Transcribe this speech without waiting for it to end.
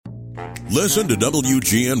Listen to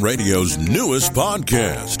WGN Radio's newest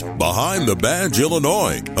podcast, Behind the Badge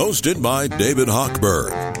Illinois, hosted by David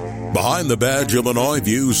Hochberg. Behind the Badge Illinois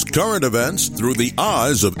views current events through the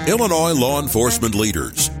eyes of Illinois law enforcement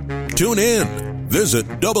leaders. Tune in. Visit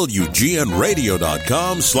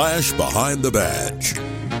WGNRadio.com/Behind the Badge.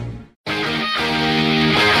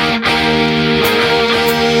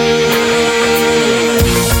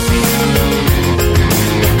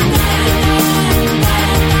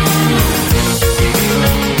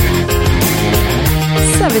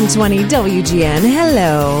 .720 WGN.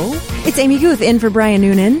 Hello. It's Amy Guth in for Brian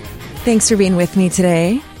Noonan. Thanks for being with me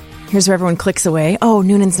today. Here's where everyone clicks away. Oh,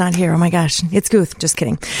 Noonan's not here. Oh my gosh. It's Guth. Just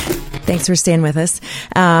kidding. Thanks for staying with us.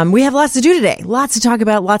 We have lots to do today. Lots to talk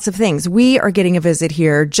about, lots of things. We are getting a visit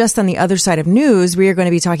here just on the other side of news. We are going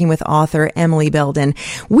to be talking with author Emily Belden.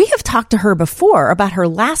 We have talked to her before about her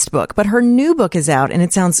last book, but her new book is out and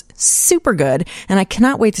it sounds super good. And I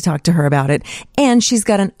cannot wait to talk to her about it. And she's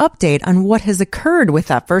got an update on what has occurred with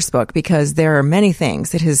that first book, because there are many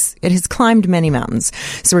things. It has climbed many mountains.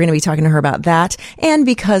 So we're going to be talking to her about that. And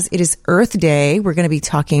because it is Earth Day, we're going to be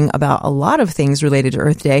talking about a lot of things related to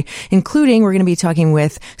Earth Day, including we're going to be talking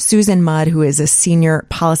with Susan Mudd, who is a senior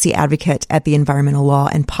policy advocate at the Environmental Law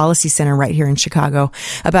and Policy Center right here in Chicago,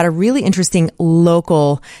 about a really interesting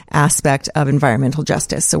local aspect of environmental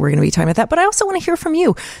justice. So we're going to be talking about that. But I also want to hear from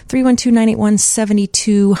you.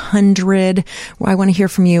 312-981-7200. I want to hear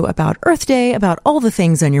from you about Earth Day, about all the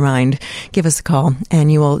things on your mind. Give us a call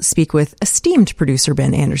and you will speak with esteemed producer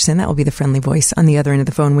Ben Anderson. That will be the friendly voice on the other end of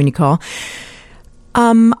the phone when you call.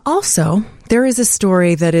 Also, there is a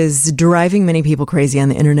story that is driving many people crazy on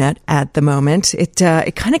the internet at the moment. It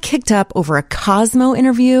kind of kicked up over a Cosmo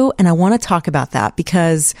interview, and I want to talk about that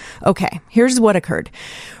because, okay, here's what occurred.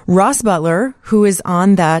 Ross Butler, who is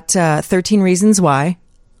on that 13 Reasons Why,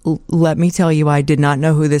 let me tell you, I did not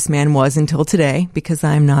know who this man was until today because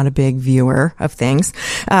I'm not a big viewer of things.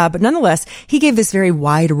 But nonetheless, he gave this very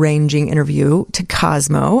wide-ranging interview to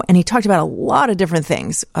Cosmo, and he talked about a lot of different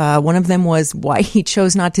things. One of them was why he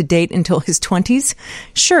chose not to date until his 20s.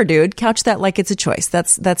 Sure, dude, couch that like it's a choice.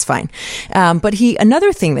 That's fine. But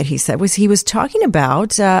another thing that he said was he was talking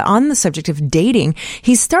about, on the subject of dating,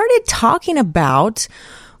 he started talking about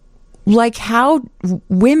like how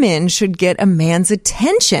women should get a man's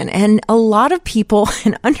attention. And a lot of people,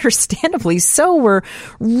 and understandably so, were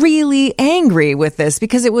really angry with this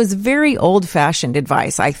because it was very old-fashioned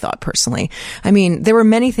advice, I thought personally. I mean, there were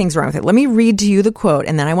many things wrong with it. Let me read to you the quote,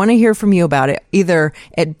 and then I want to hear from you about it. Either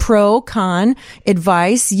at pro, con,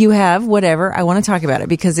 advice, you have, whatever. I want to talk about it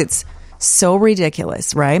because it's so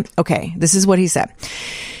ridiculous, right? Okay, this is what he said.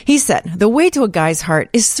 He said, the way to a guy's heart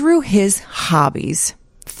is through his hobbies.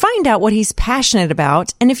 Find out what he's passionate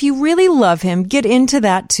about, and if you really love him, get into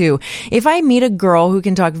that too. If I meet a girl who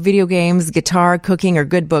can talk video games, guitar, cooking, or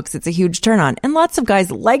good books, it's a huge turn on. And lots of guys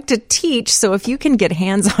like to teach, so if you can get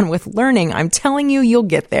hands-on with learning, I'm telling you, you'll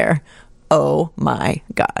get there. Oh my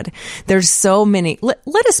God. There's so many.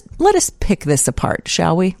 Let us pick this apart,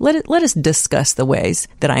 shall we? Let us discuss the ways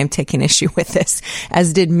that I am taking issue with this,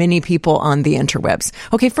 as did many people on the interwebs.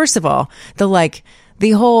 Okay, first of all, the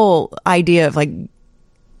whole idea of like,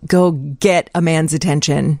 go get a man's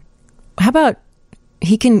attention. How about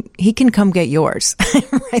he can come get yours?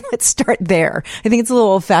 Right? Let's start there. I think it's a little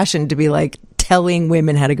old fashioned to be like telling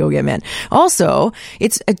women how to go get men. Also,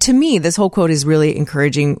 it's to me, this whole quote is really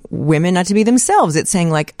encouraging women not to be themselves. It's saying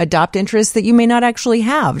like adopt interests that you may not actually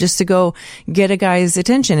have just to go get a guy's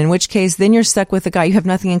attention, in which case then you're stuck with a guy you have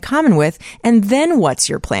nothing in common with. And then what's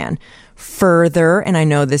your plan? Further, and I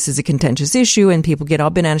know this is a contentious issue and people get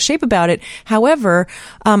all bent out of shape about it. However,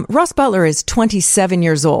 Ross Butler is 27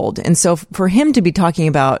 years old. And so for him to be talking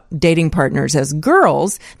about dating partners as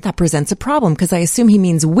girls, that presents a problem because I assume he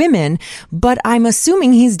means women, but I'm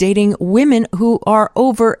assuming he's dating women who are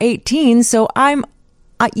over 18. So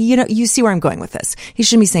you see where I'm going with this. He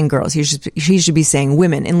shouldn't be saying girls. He should be saying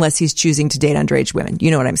women, unless he's choosing to date underage women.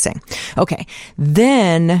 You know what I'm saying? Okay.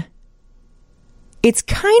 Then it's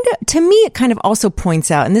to me, it kind of also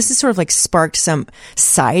points out, and this has sort of like sparked some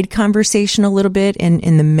side conversation a little bit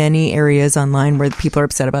in the many areas online where people are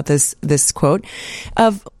upset about this quote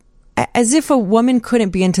of, as if a woman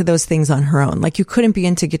couldn't be into those things on her own. Like you couldn't be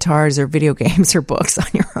into guitars or video games or books on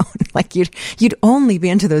your own. Like you'd only be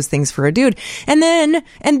into those things for a dude. And then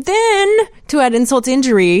to add insult to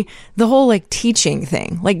injury, the whole like teaching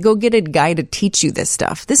thing, like go get a guy to teach you this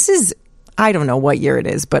stuff. This is, I don't know what year it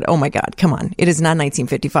is, but oh my God, come on. It is not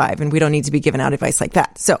 1955 and we don't need to be giving out advice like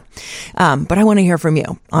that. So, but I want to hear from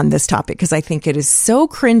you on this topic because I think it is so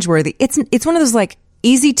cringeworthy. It's one of those like,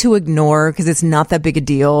 easy to ignore because it's not that big a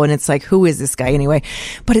deal. And it's like, who is this guy anyway?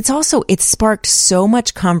 But it's also, it sparked so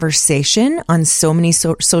much conversation on so many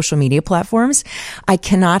social media platforms. I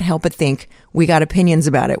cannot help but think, we got opinions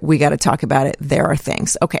about it. We got to talk about it. There are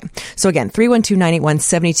things. Okay. So again,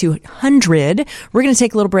 312-981-7200. We're going to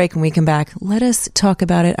take a little break. When we come back, let us talk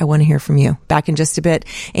about it. I want to hear from you. Back in just a bit.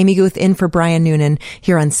 Amy Guth in for Brian Noonan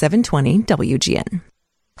here on 720 WGN.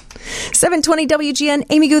 720 WGN.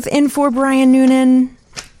 Amy Guth in for Brian Noonan.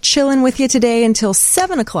 Chilling with you today until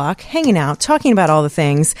 7 o'clock, hanging out, talking about all the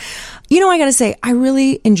things. You know, I got to say, I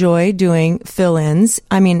really enjoy doing fill-ins.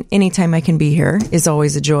 I mean, anytime I can be here is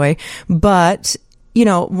always a joy. But, you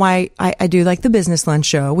know, I do like the Business Lunch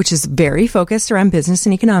show, which is very focused around business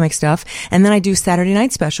and economic stuff. And then I do Saturday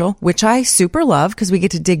Night Special, which I super love because we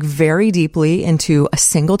get to dig very deeply into a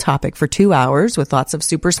single topic for 2 hours with lots of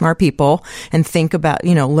super smart people and think about,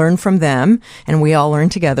 you know, learn from them. And we all learn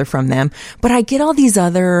together from them. But I get all these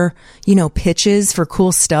other, you know, pitches for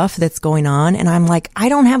cool stuff that's going on. And I'm like, I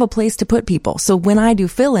don't have a place to put people. So when I do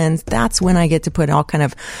fill-ins, that's when I get to put all kind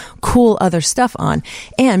of cool other stuff on.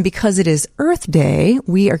 And because it is Earth Day,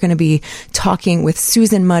 we are going to be talking with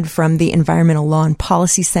Susan Mudd from the Environmental Law and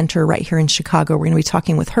Policy Center right here in Chicago. We're going to be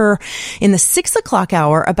talking with her in the 6 o'clock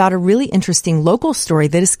hour about a really interesting local story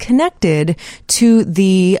that is connected to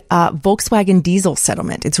the Volkswagen diesel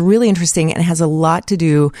settlement. It's really interesting and it has a lot to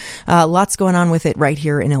do, lots going on with it right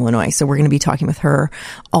here in Illinois. So we're going to be talking with her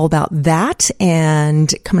all about that.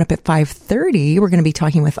 And coming up at 5:30, we're going to be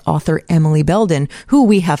talking with author Emily Belden, who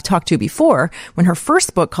we have talked to before when her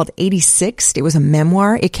first book called 86, it was a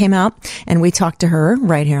memoir. It came out and we talked to her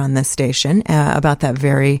right here on this station about that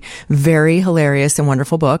very, very hilarious and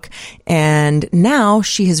wonderful book. And now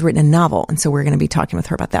she has written a novel. And so we're going to be talking with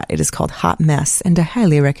her about that. It is called Hot Mess and I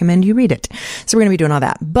highly recommend you read it. So we're going to be doing all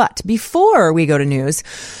that. But before we go to news,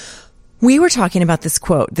 we were talking about this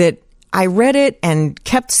quote that I read it and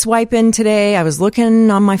kept swiping today. I was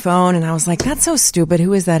looking on my phone and I was like, that's so stupid.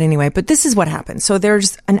 Who is that anyway? But this is what happened. So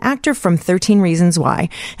there's an actor from 13 Reasons Why,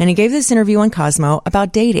 and he gave this interview on Cosmo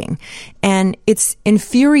about dating. And it's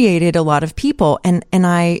infuriated a lot of people. And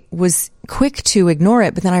I was quick to ignore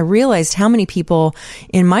it, but then I realized how many people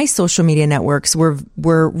in my social media networks were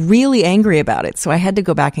really angry about it. So I had to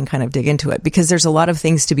go back and kind of dig into it because there's a lot of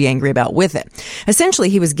things to be angry about with it. Essentially,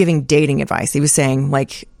 he was giving dating advice. He was saying,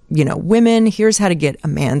 like, you know, women, here's how to get a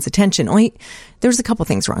man's attention. Only there's a couple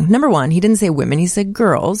things wrong. Number one, he didn't say women, he said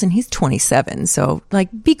girls, and he's 27. So like,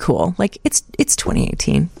 be cool. Like it's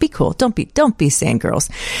 2018. Be cool. Don't be saying girls.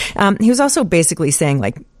 He was also basically saying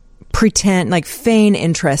like, feign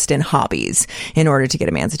interest in hobbies in order to get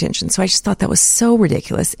a man's attention. So I just thought that was so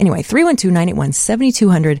ridiculous. Anyway,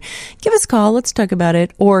 312-981-7200. Give us a call. Let's talk about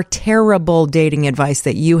it. Or terrible dating advice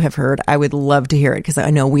that you have heard. I would love to hear it because I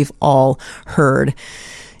know we've all heard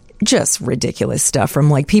just ridiculous stuff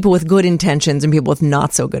from like people with good intentions and people with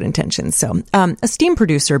not so good intentions. So, esteemed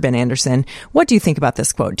producer Ben Anderson, what do you think about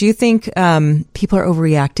this quote? Do you think people are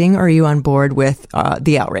overreacting, or are you on board with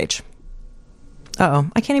the outrage? Uh-oh,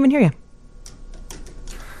 I can't even hear you.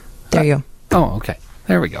 There you go. Oh, okay.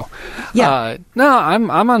 There we go. Yeah. No,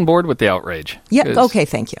 I'm on board with the outrage. Yeah. Okay.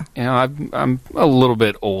 Thank you. You know, I'm a little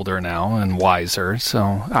bit older now and wiser,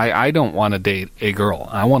 so I don't want to date a girl.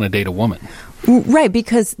 I want to date a woman. Right,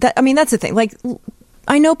 because that's the thing. Like,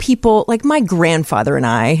 I know people, like my grandfather and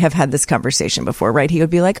I have had this conversation before, right? He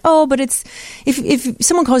would be like, oh, but it's, if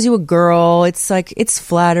someone calls you a girl, it's like, it's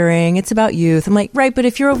flattering. It's about youth. I'm like, right, but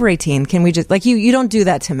if you're over 18, can we just, like, you don't do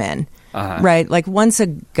that to men, right? Like once a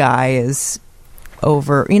guy is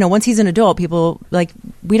over, you know, once he's an adult, people like,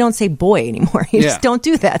 we don't say boy anymore. You just don't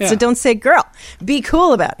do that. Yeah. So don't say girl. Be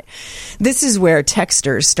cool about it. This is where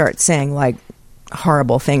texters start saying like,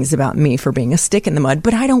 horrible things about me for being a stick in the mud,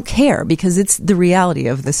 but I don't care because it's the reality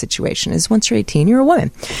of the situation is once you're 18, you're a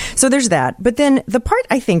woman. So there's that. But then the part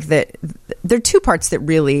I think that there are two parts that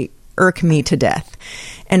really irk me to death.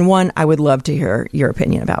 And one I would love to hear your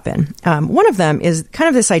opinion about, Ben. One of them is kind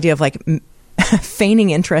of this idea of like feigning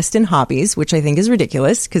interest in hobbies, which I think is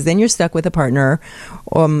ridiculous because then you're stuck with a partner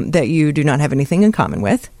that you do not have anything in common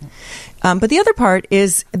with. But the other part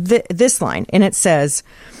is this line, and it says,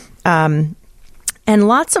 and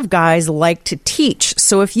lots of guys like to teach.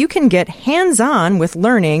 So if you can get hands-on with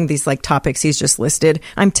learning these like topics he's just listed,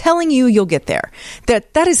 I'm telling you, you'll get there.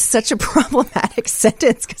 That is such a problematic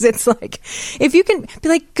sentence because it's like, if you can be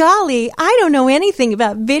like, golly, I don't know anything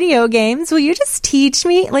about video games. Will you just teach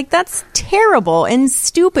me? Like that's terrible and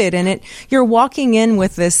stupid. And you're walking in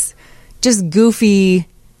with this just goofy,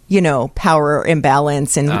 you know, power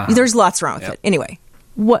imbalance and there's lots wrong with it. Anyway,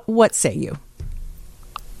 what say you?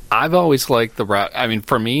 I've always liked the route. I mean,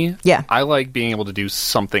 for me, Yeah. I like being able to do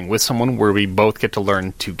something with someone where we both get to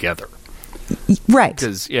learn together. Right.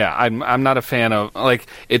 Because, yeah, I'm not a fan of, like,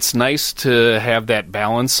 it's nice to have that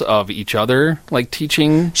balance of each other, like,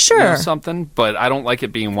 teaching Sure. something, but I don't like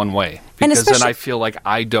it being one way. And Because then especially- I feel like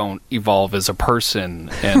I don't evolve as a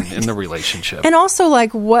person in the relationship. And also,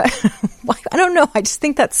 like, what? I don't know. I just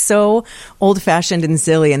think that's so old-fashioned and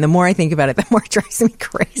silly. And the more I think about it, the more it drives me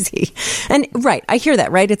crazy. And right, I hear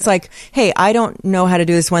that. Right? It's like, hey, I don't know how to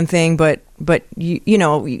do this one thing, but you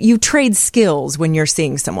know, you trade skills when you're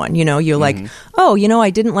seeing someone. You know, you're like, oh, you know,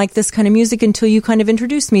 I didn't like this kind of music until you kind of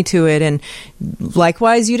introduced me to it, and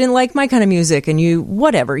likewise, you didn't like my kind of music, and you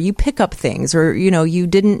you pick up things, or you know, you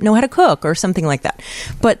didn't know how to cook or something like that.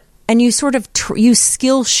 And you sort of you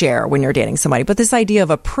skill share when you're dating somebody. But this idea of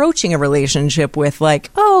approaching a relationship with like,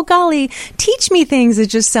 oh, golly, teach me things, it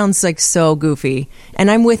just sounds like so goofy. And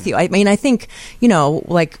I'm with you. I mean, I think, you know,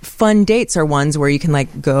 like fun dates are ones where you can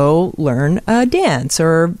like go learn a dance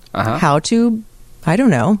or how to, I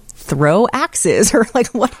don't know, throw axes or like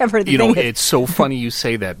whatever the You know, thing is. it's so funny you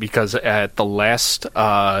say that because at the last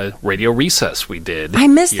radio recess we did, I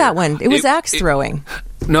missed here, that one. It was axe throwing.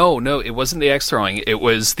 No, it wasn't the axe throwing. It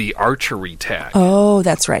was the archery tag. Oh,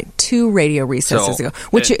 that's right. 2 radio recesses ago.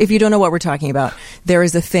 Which, if you don't know what we're talking about, there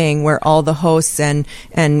is a thing where all the hosts and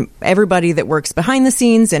everybody that works behind the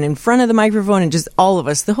scenes and in front of the microphone and just all of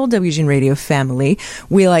us, the whole WGN Radio family,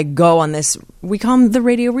 we like go on this, we call them the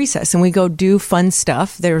radio recess, and we go do fun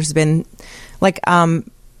stuff. There's been like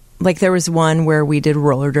there was one where we did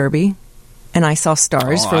roller derby. And I saw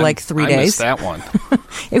stars for like 3 days. I missed that one.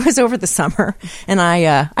 It was over the summer, and I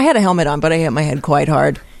had a helmet on, but I hit my head quite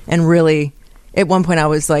hard. And really, at one point, I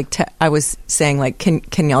was like, I was saying like,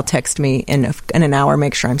 can y'all text me in an hour,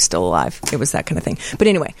 make sure I'm still alive? It was that kind of thing. But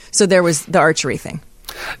anyway, so there was the archery thing.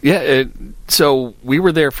 Yeah, so we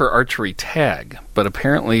were there for archery tag, but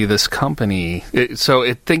apparently this company,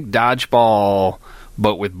 think dodgeball,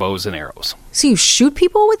 but with bows and arrows. So you shoot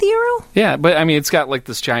people with the arrow? Yeah, but I mean, it's got like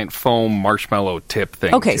this giant foam marshmallow tip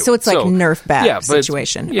thing. Okay, so it's like Nerf bat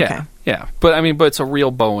situation. Yeah, yeah, but I mean, but it's a real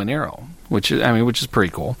bow and arrow, which is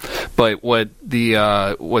pretty cool. But what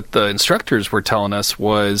the instructors were telling us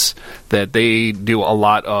was that they do a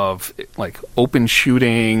lot of like open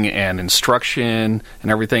shooting and instruction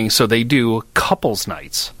and everything. So they do couples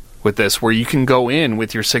nights with this, where you can go in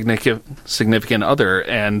with your significant other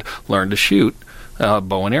and learn to shoot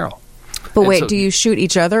bow and arrow. But wait, do you shoot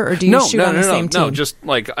each other, or do you shoot on the same team? No, just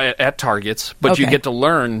like at targets. But you get to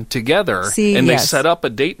learn together, and they set up a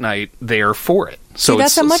date night there for it. So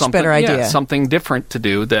that's a much better idea. Yeah, something different to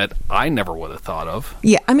do that I never would have thought of.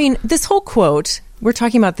 Yeah, I mean, this whole quote, we're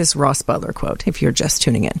talking about this Ross Butler quote, if you're just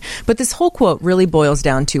tuning in. But this whole quote really boils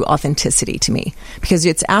down to authenticity to me, because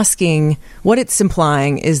it's asking, what it's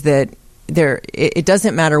implying is that it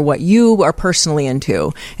doesn't matter what you are personally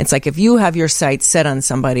into. It's like if you have your sights set on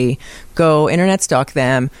somebody, go internet stalk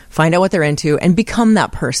them, find out what they're into, and become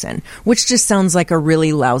that person, which just sounds like a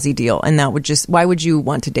really lousy deal. And that would why would you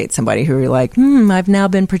want to date somebody who you're like, I've now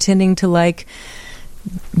been pretending to like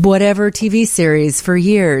whatever TV series for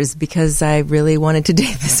years because I really wanted to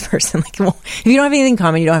date this person. Like, well, if you don't have anything in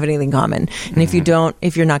common, you don't have anything in common. And if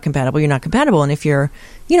you're not compatible, you're not compatible. And if you're,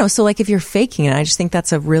 so like if you're faking it, I just think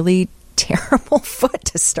that's a really—terrible foot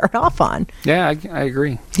to start off on. Yeah, I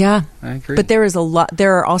agree. Yeah, I agree. But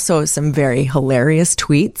there are also some very hilarious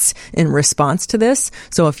tweets in response to this.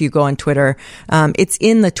 So if you go on Twitter, it's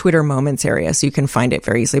in the Twitter Moments area, so you can find it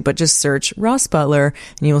very easily. But just search Ross Butler,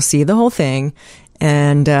 and you will see the whole thing.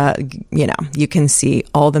 And you can see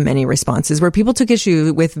all the many responses where people took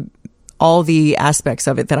issue with all the aspects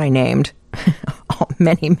of it that I named.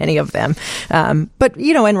 Many of them. But,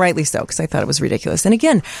 and rightly so, because I thought it was ridiculous. And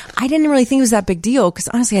again, I didn't really think it was that big deal, because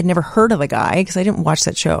honestly, I'd never heard of the guy, because I didn't watch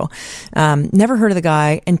that show. Never heard of the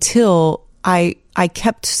guy until I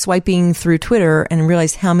kept swiping through Twitter and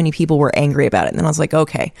realized how many people were angry about it. And then I was like,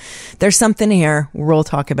 okay, there's something here. We'll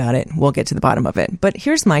talk about it. We'll get to the bottom of it. But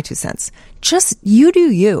here's my 2 cents. Just you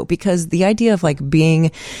do you, because the idea of like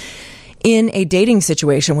being in a dating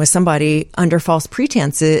situation with somebody under false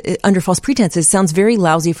pretenses sounds very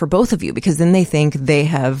lousy for both of you, because then they think they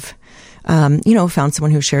have, found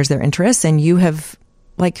someone who shares their interests, and you have,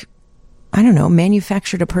 like, I don't know,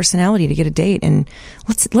 manufactured a personality to get a date. And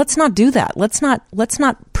let's not do that. Let's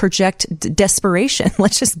not project desperation.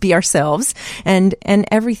 Let's just be ourselves, and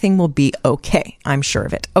everything will be okay. I'm sure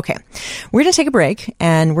of it. Okay. We're going to take a break,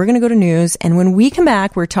 and we're going to go to news. And when we come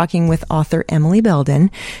back, we're talking with author Emily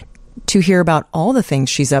Belden to hear about all the things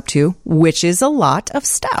she's up to, which is a lot of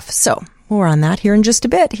stuff. So more on that here in just a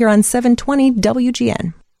bit, here on 720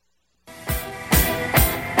 WGN.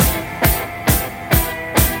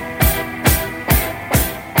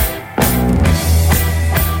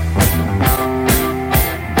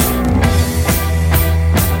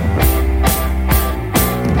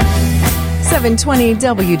 720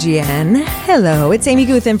 WGN. Hello, it's Amy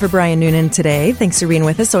Guth in for Brian Noonan today. Thanks for being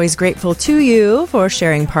with us. Always grateful to you for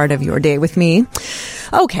sharing part of your day with me.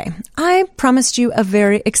 Okay, I promised you a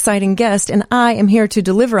very exciting guest, and I am here to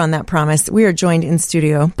deliver on that promise. We are joined in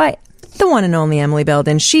studio by the one and only Emily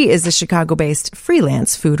Belden. She is a Chicago-based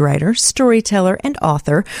freelance food writer, storyteller, and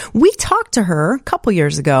author. We talked to her a couple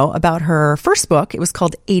years ago about her first book. It was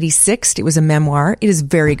called 86th. It was a memoir. It is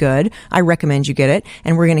very good. I recommend you get it.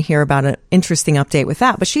 And we're going to hear about an interesting update with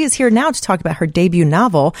that. But she is here now to talk about her debut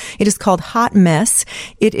novel. It is called Hot Mess.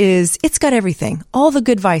 It's got everything. All the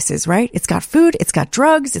good vices, right? It's got food. It's got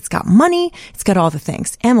drugs. It's got money. It's got all the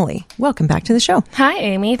things. Emily, welcome back to the show. Hi,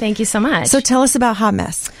 Amy. Thank you so much. So tell us about Hot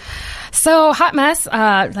Mess. So Hot Mess,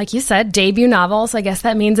 like you said, debut novel. So I guess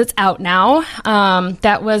that means it's out now.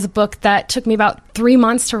 That was a book that took me about 3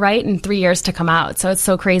 months to write and 3 years to come out. So it's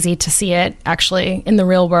so crazy to see it actually in the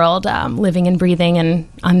real world, living and breathing and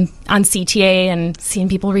on CTA and seeing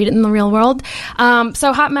people read it in the real world.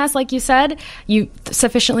 So Hot Mess, like you said, you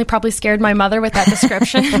sufficiently probably scared my mother with that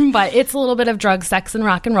description, but it's a little bit of drugs, sex, and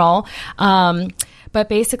rock and roll. But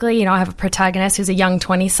basically, I have a protagonist who's a young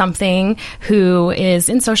 20-something who is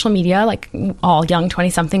in social media, like all young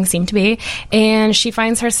 20-somethings seem to be. And she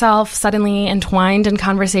finds herself suddenly entwined in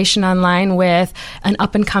conversation online with an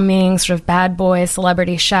up-and-coming sort of bad boy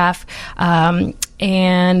celebrity chef.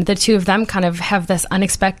 And the two of them kind of have this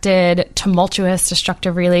unexpected, tumultuous,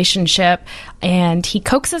 destructive relationship. And he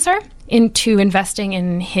coaxes her into investing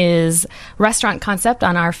in his restaurant concept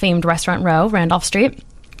on our famed restaurant row, Randolph Street.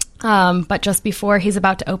 But just before he's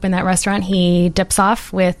about to open that restaurant, he dips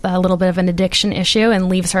off with a little bit of an addiction issue and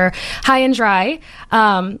leaves her high and dry.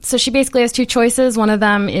 So she basically has two choices. One of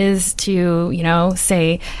them is to,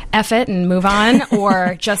 say F it and move on,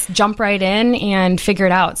 or just jump right in and figure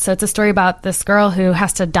it out. So it's a story about this girl who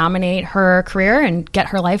has to dominate her career and get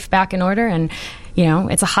her life back in order, and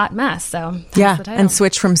it's a hot mess. So yeah, and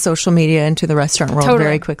switch from social media into the restaurant world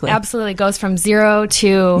very quickly. Absolutely. Goes from 0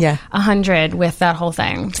 to 100 with that whole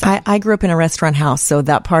thing. So. I grew up in a restaurant house, so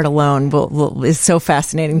that part alone is so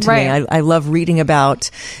fascinating to me. I love reading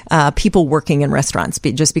about people working in restaurants,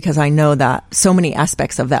 just because I know that so many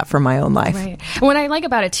aspects of that from my own life. Right. And what I like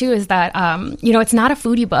about it too is that it's not a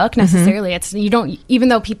foodie book necessarily. Mm-hmm. Even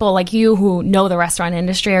though people like you who know the restaurant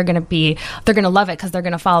industry are going to love it because they're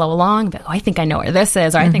going to follow along. But, I think I know where this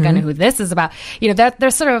is, or I think I know who this is about. That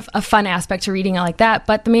there's sort of a fun aspect to reading it like that.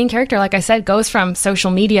 But the main character, like I said, goes from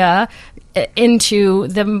social media into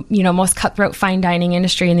the most cutthroat fine dining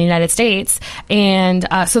industry in the United States, and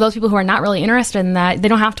so those people who are not really interested in that, they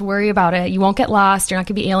don't have to worry about it. You won't get lost. You're not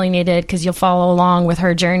going to be alienated because you'll follow along with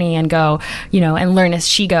her journey and go, and learn as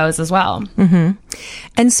she goes as well. Mm-hmm.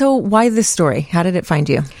 And so, why this story? How did it find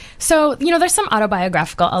you? So, there's some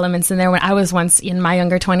autobiographical elements in there. When I was once in my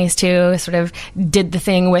younger 20s too, sort of did the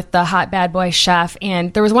thing with the hot bad boy chef,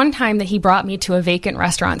 and there was one time that he brought me to a vacant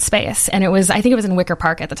restaurant space, and I think it was in Wicker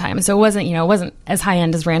Park at the time, so it wasn't as high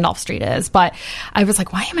end as Randolph Street is, but I was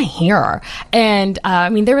like, why am I here? And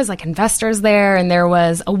there was like investors there, and there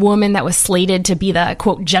was a woman that was slated to be the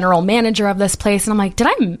quote general manager of this place, and I'm like, did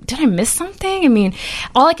I miss something?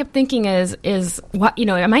 All I kept thinking is what,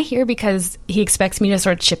 am I here because he expects me to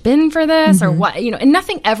sort of chip in for this, or what, and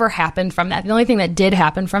nothing ever happened from that. The only thing that did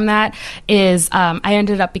happen from that is I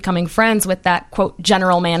ended up becoming friends with that quote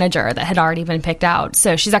general manager that had already been picked out.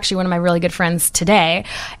 So she's actually one of my really good friends today,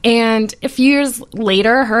 and a few years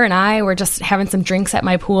later, her and I were just having some drinks at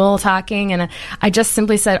my pool talking, and I just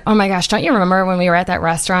simply said, oh my gosh, don't you remember when we were at that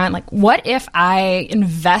restaurant? Like, what if I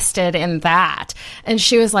invested in that? And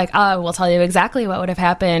she was like, oh, we'll tell you exactly what would have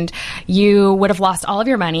happened. You would have lost all of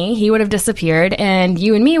your money, he would have disappeared, and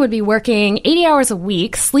you and me would be working 80 hours a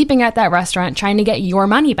week, sleeping at that restaurant, trying to get your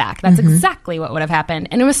money back. That's exactly what would have happened.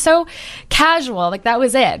 And it was so casual, like that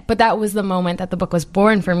was it. But that was the moment that the book was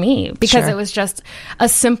born for me, because it was just a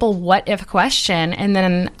simple what if question. And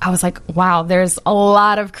then I was like, wow, there's a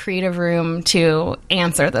lot of creative room to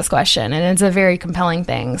answer this question. And it's a very compelling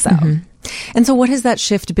thing. So. And so what has that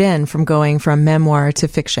shift been from going from memoir to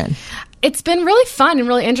fiction? It's been really fun and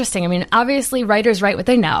really interesting. Obviously, writers write what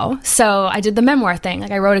they know. So I did the memoir thing.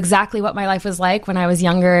 Like, I wrote exactly what my life was like when I was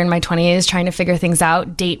younger in my 20s, trying to figure things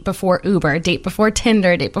out. Date before Uber, date before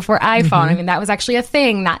Tinder, date before iPhone. That was actually a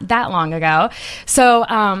thing not that long ago. So,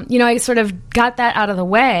 I sort of got that out of the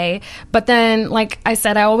way. But then, like I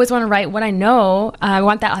said, I always want to write what I know. I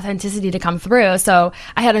want that authenticity to come through. So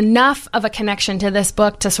I had enough of a connection to this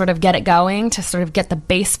book to sort of get it going, to sort of get the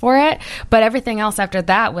base for it. But everything else after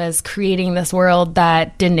that was creative creating this world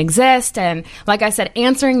that didn't exist. And like I said,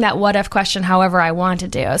 answering that what if question however I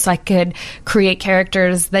wanted to. So I could create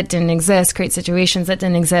characters that didn't exist, create situations that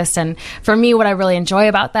didn't exist. And for me, what I really enjoy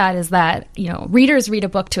about that is that, readers read a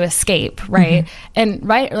book to escape, right? And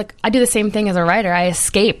like I do the same thing as a writer. I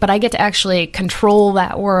escape, but I get to actually control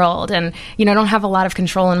that world. And, I don't have a lot of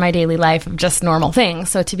control in my daily life of just normal things.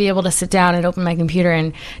 So to be able to sit down and open my computer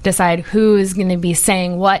and decide who is going to be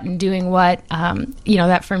saying what and doing what,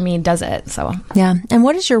 that for me does it. So yeah. And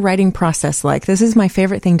what is your writing process like? This is my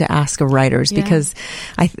favorite thing to ask of writers, because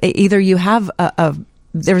either you have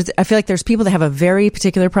I feel like there's people that have a very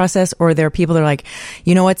particular process, or there are people that are like,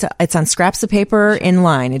 it's on scraps of paper in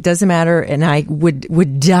line. It doesn't matter. And I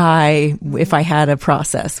would die if I had a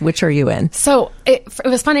process. Which are you in? So it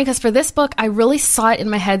was funny because for this book, I really saw it in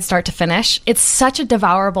my head start to finish. It's such a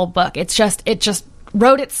devourable book. It just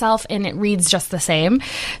wrote itself and it reads just the same.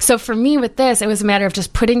 So for me with this, it was a matter of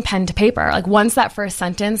just putting pen to paper. Like once that first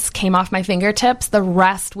sentence came off my fingertips, the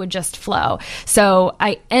rest would just flow. So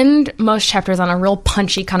I end most chapters on a real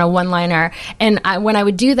punchy kind of one-liner. And when I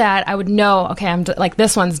would do that, I would know, okay, I'm like,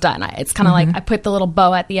 this one's done. It's kind of like I put the little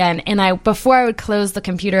bow at the end. And before I would close the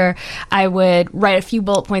computer, I would write a few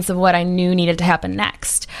bullet points of what I knew needed to happen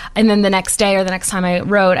next. And then the next day or the next time I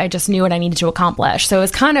wrote, I just knew what I needed to accomplish. So it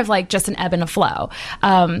was kind of like just an ebb and a flow.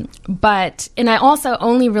 And I also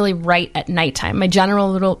only really write at nighttime. My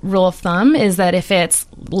general rule of thumb is that if it's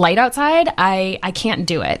light outside, I can't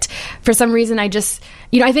do it. For some reason, I just,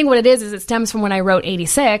 I think what it is it stems from when I wrote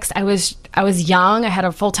 86. I was young. I had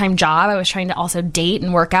a full-time job. I was trying to also date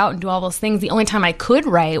and work out and do all those things. The only time I could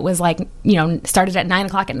write was started at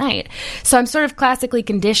 9:00 at night. So I'm sort of classically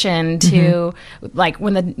conditioned to like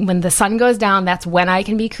when the sun goes down, that's when I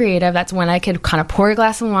can be creative. That's when I could kind of pour a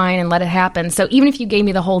glass of wine and let it happen. So even if you gave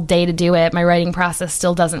me the whole day to do it, my writing process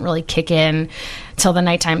still doesn't really kick in till the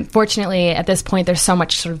nighttime. Fortunately, at this point, there's so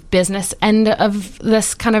much sort of business end of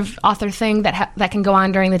this kind of author thing that can go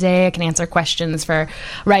on during the day. I can answer questions for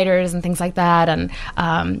writers and things like that, and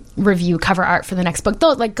review cover art for the next book.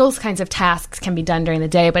 Those kinds of tasks can be done during the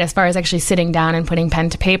day, but as far as actually sitting down and putting pen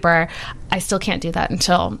to paper, I still can't do that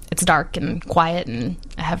until it's dark and quiet and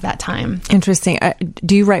I have that time. Interesting.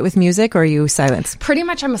 Do you write with music or are you silent? Pretty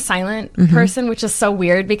much I'm a silent person, which is so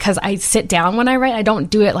weird because I sit down when I write. I don't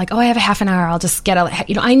do it like, I have a half an hour, I'll just get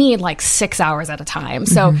I need like 6 hours at a time.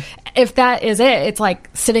 So if that is it, it's like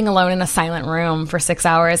sitting alone in a silent room for 6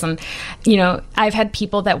 hours. And, I've had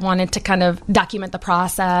people that wanted to kind of document the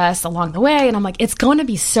process along the way. And I'm like, it's going to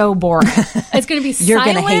be so boring. It's going to be You're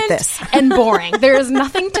silent going to hate this. and boring. There's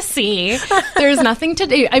nothing to see. There's nothing to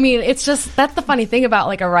do. I mean, it's just, that's the funny thing about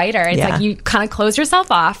like a writer. It's like you kind of close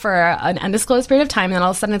yourself off for an undisclosed period of time. And then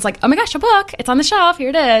all of a sudden it's like, oh my gosh, a book. It's on the shelf. Here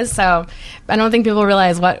it is. So I don't think people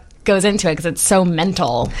realize what goes into it because it's so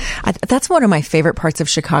mental. That's one of my favorite parts of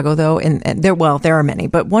Chicago, though. And there are many,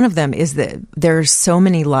 but one of them is that there's so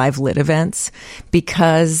many live lit events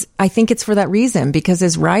because I think it's for that reason. Because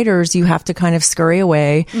as writers, you have to kind of scurry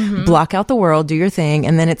away, block out the world, do your thing,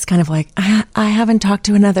 and then it's kind of like I haven't talked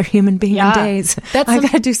to another human being in days. I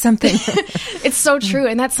got to do something. It's so true,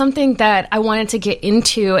 and that's something that I wanted to get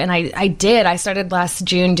into, and I did. I started last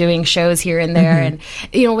June doing shows here and there,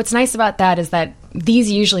 and what's nice about that is that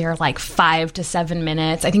these usually are like 5 to 7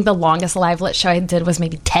 minutes. I think the longest live lit show I did was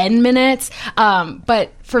maybe 10 minutes.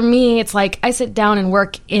 But for me, it's like I sit down and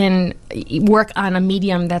work on a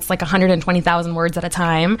medium that's like 120,000 words at a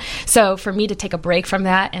time. So for me to take a break from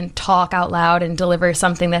that and talk out loud and deliver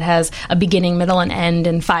something that has a beginning, middle, and end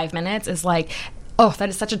in 5 minutes is like, that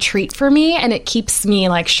is such a treat for me, and it keeps me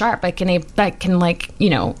like sharp. I can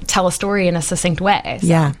tell a story in a succinct way. So.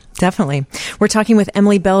 Yeah, definitely. We're talking with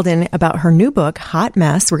Emily Belden about her new book, Hot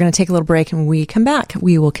Mess. We're going to take a little break, and when we come back,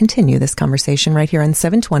 we will continue this conversation right here on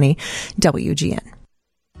 720 WGN.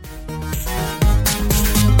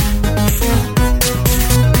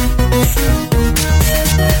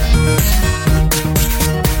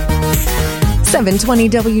 .720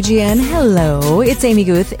 WGN. Hello, it's Amy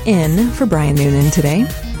Guth in for Brian Noonan today.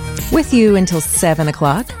 With you until 7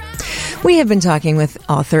 o'clock. We have been talking with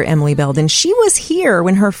author Emily Belden. She was here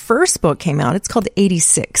when her first book came out. It's called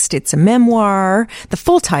 86th. It's a memoir. The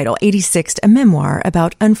full title, 86th, a memoir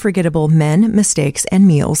about unforgettable men, mistakes, and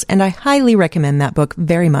meals. And I highly recommend that book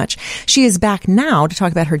very much. She is back now to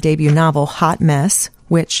talk about her debut novel, Hot Mess,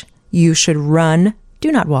 which you should run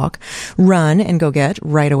do not walk, run and go get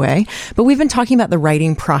right away. But we've been talking about the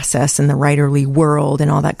writing process and the writerly world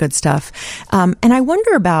and all that good stuff. And I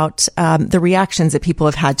wonder about the reactions that people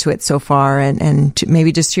have had to it so far, and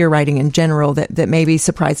maybe just to your writing in general that maybe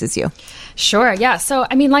surprises you. Sure. Yeah. So,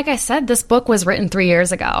 I mean, like I said, this book was written 3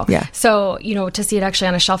 years ago. Yeah. So, to see it actually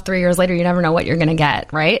on a shelf 3 years later, you never know what you're going to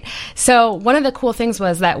get, right? So one of the cool things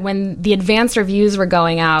was that when the advanced reviews were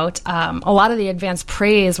going out, a lot of the advanced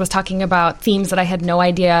praise was talking about themes that I had no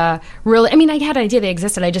idea really. I mean, I had an idea they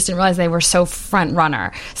existed. I just didn't realize they were so front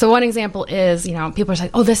runner. So one example is, people are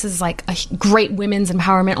like, oh, this is like a great women's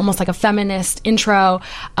empowerment, almost like a feminist intro.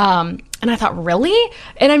 And I thought, really?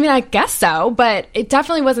 And I mean, I guess so, but it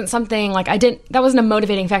definitely wasn't something like that wasn't a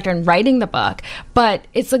motivating factor in writing the book. But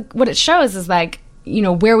it's like, what it shows is like,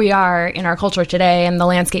 where we are in our culture today and the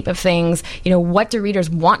landscape of things, what do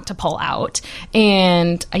readers want to pull out?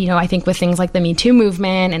 And, I think with things like the Me Too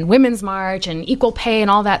movement and Women's March and equal pay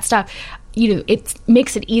and all that stuff, it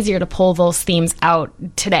makes it easier to pull those themes out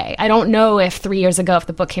today. I don't know if 3 years ago, if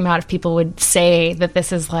the book came out, if people would say that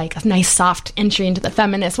this is like a nice soft entry into the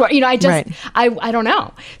feminist world. I don't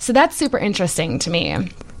know. So that's super interesting to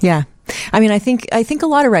me. Yeah. I mean, I think a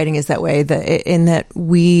lot of writing is that way, in that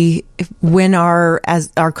when our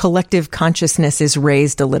collective consciousness is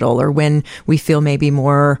raised a little, or when we feel maybe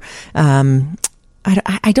more,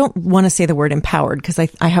 I don't want to say the word empowered, because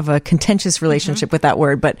I have a contentious relationship with that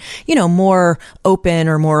word, but, more open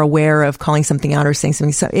or more aware of calling something out or saying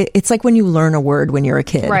something. So it's like when you learn a word when you're a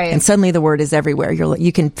kid, right, and suddenly the word is everywhere.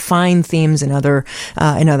 You can find themes in other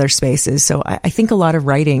spaces. So I think a lot of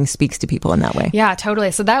writing speaks to people in that way. Yeah,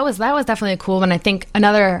 totally. So that was definitely a cool one. I think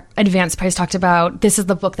another advanced praise talked about, this is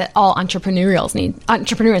the book that all entrepreneurs need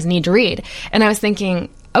to read. And I was thinking,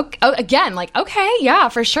 okay, yeah,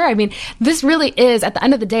 for sure. I mean, this really is, at the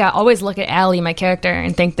end of the day, I always look at Allie, my character,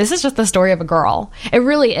 and think this is just the story of a girl. It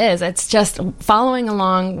really is. It's just following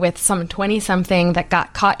along with some 20-something that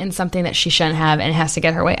got caught in something that she shouldn't have and has to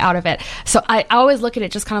get her way out of it. So I always look at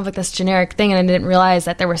it just kind of like this generic thing, and I didn't realize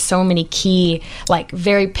that there were so many key, like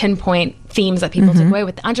very pinpoint themes that people took away.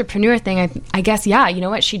 With the entrepreneur thing, I guess, yeah, you know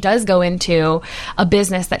what? She does go into a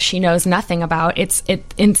business that she knows nothing about. It's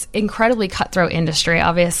incredibly cutthroat industry,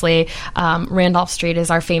 obviously. Randolph Street is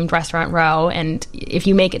our famed restaurant row, and if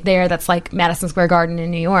you make it there, that's like Madison Square Garden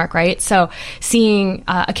in New York, right? So seeing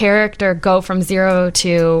a character go from zero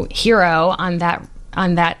to hero on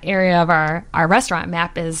that area of our restaurant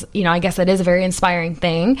map is, I guess that is a very inspiring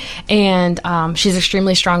thing. And she's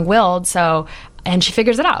extremely strong-willed, and she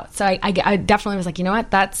figures it out. So I definitely was like, you know what,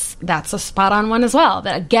 that's a spot on one as well.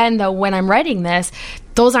 That again, though, when I'm writing this,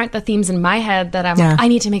 those aren't the themes in my head that I'm like, I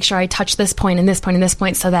need to make sure I touch this point and this point and this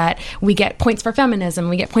point, so that we get points for feminism,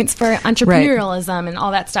 we get points for entrepreneurialism, and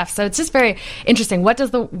all that stuff. So it's just very interesting. What does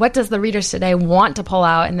the readers today want to pull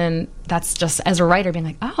out? And then that's just, as a writer, being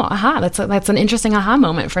like, that's an interesting aha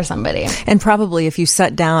moment for somebody. And probably if you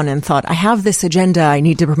sat down and thought, I have this agenda I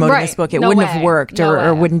need to promote in this book, it wouldn't have worked,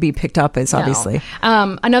 or wouldn't be picked up as obviously.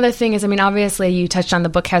 Another thing is, I mean, obviously you touched on, the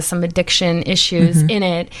book has some addiction issues in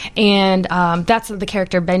it, and that's the character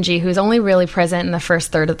Benji, who's only really present in the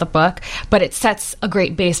first third of the book, but it sets a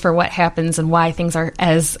great base for what happens and why things are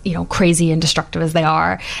as crazy and destructive as they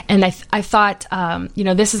are. And I thought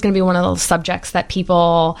this is going to be one of those subjects that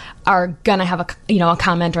people are going to have a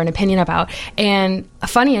comment or an opinion about. And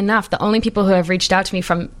funny enough, the only people who have reached out to me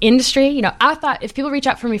from industry, I thought if people reach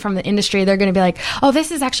out for me from the industry, they're going to be like, oh, this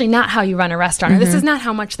is actually not how you run a restaurant, or this is not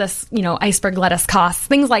how much this iceberg lettuce costs,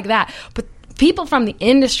 things like that. But people from the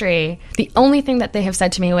industry, the only thing that they have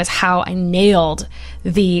said to me was how I nailed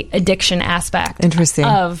the addiction aspect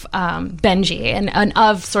of Benji, and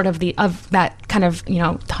of sort of of that kind of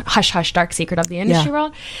hush hush dark secret of the industry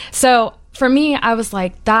world. So for me, I was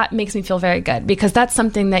like, that makes me feel very good, because that's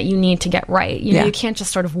something that you need to get right. You can't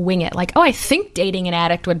just sort of wing it, like, oh, I think dating an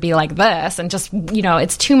addict would be like this, and just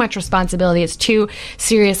it's too much responsibility, it's too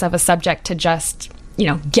serious of a subject to just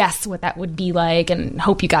guess what that would be like and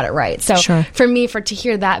hope you got it right. So for me, to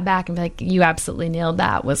hear that back and be like, you absolutely nailed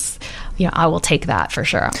that, was, I will take that for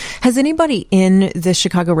sure. Has anybody in the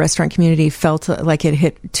Chicago restaurant community felt like it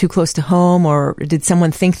hit too close to home, or did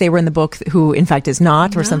someone think they were in the book who in fact is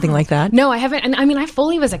not, or something like that? No, I haven't. And I mean, I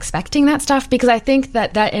fully was expecting that stuff, because I think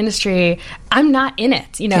that industry, I'm not in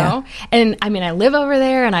it, and I mean, I live over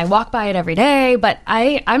there and I walk by it every day, but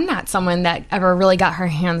I'm not someone that ever really got her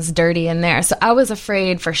hands dirty in there. So I was afraid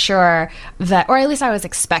for sure that, or at least I was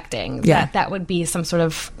expecting that would be some sort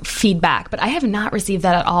of feedback, but I have not received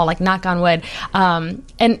that at all, like knock on wood.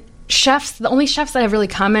 And chefs, the only chefs that have really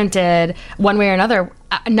commented one way or another,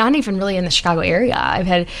 not even really in the Chicago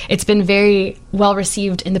area. It's been very well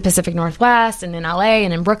received in the Pacific Northwest and in LA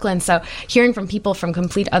and in Brooklyn. So hearing from people from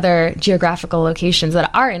complete other geographical locations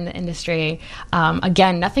that are in the industry,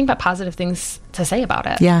 again, nothing but positive things to say about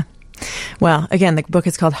it. Yeah. Well, again, the book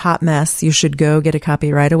is called Hot Mess. You should go get a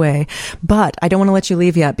copy right away. But I don't want to let you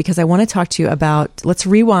leave yet because I want to talk to you about, let's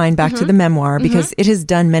rewind back to the memoir because it has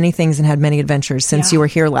done many things and had many adventures since you were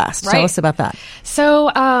here last. Right. Tell us about that. So,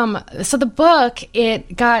 so the book,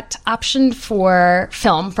 it got optioned for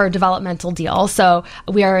film for a developmental deal. So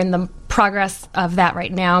we are in the progress of that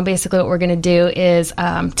right now. Basically, what we're going to do is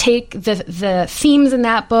take the themes in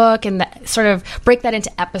that book and sort of break that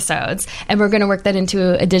into episodes, and we're going to work that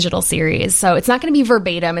into a digital series. So it's not going to be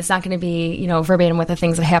verbatim. It's not going to be verbatim with the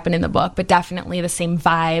things that happen in the book, but definitely the same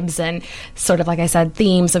vibes and sort of, like I said,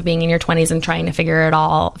 themes of being in your 20s and trying to figure it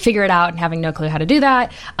out and having no clue how to do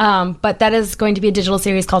that. But that is going to be a digital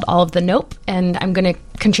series called All of the Nope, and I'm going to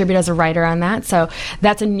contribute as a writer on that. So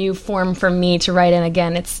that's a new form for me to write in.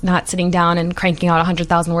 Again, it's not sitting down and cranking out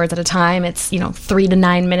 100,000 words at a time. It's 3 to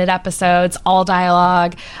 9 minute episodes, all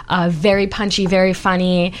dialogue, very punchy, very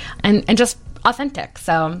funny, and just authentic.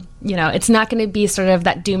 So it's not going to be sort of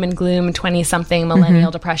that doom and gloom 20-something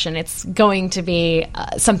millennial depression. It's going to be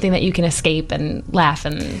something that you can escape and laugh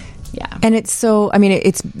and. Yeah. And it's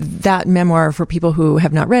it's that memoir for people who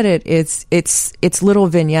have not read it. It's little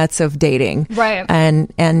vignettes of dating. Right.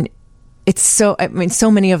 And it's so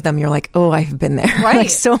many of them you're like, oh, I've been there. Right. Like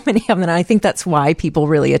so many of them. And I think that's why people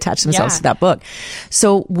really attach themselves to that book.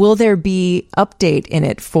 So will there be update in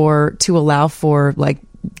it to allow for like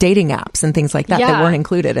dating apps and things like that that weren't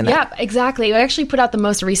included in that? Yeah, exactly. We actually put out the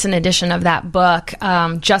most recent edition of that book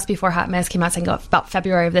just before Hot Mess came out, so about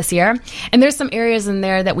February of this year. And there's some areas in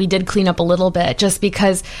there that we did clean up a little bit, just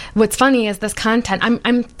because what's funny is this content.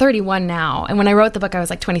 I'm 31 now, and when I wrote the book, I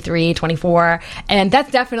was like 23, 24, and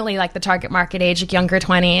that's definitely like the target market age, like younger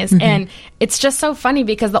 20s. And it's just so funny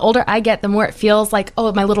because the older I get, the more it feels like,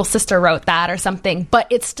 oh, my little sister wrote that or something. But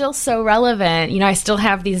it's still so relevant. I still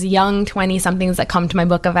have these young 20-somethings that come to my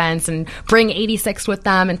book events and bring 86 with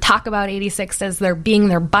them and talk about 86 as their being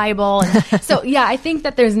their Bible. And so, I think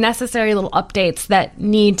that there's necessary little updates that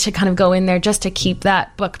need to kind of go in there just to keep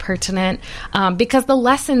that book pertinent because the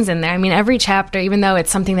lessons in there, every chapter, even though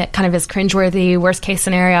it's something that kind of is cringeworthy, worst case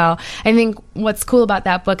scenario, I think what's cool about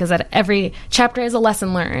that book is that every chapter is a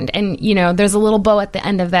lesson learned. And, there's a little bow at the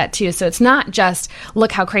end of that too. So it's not just,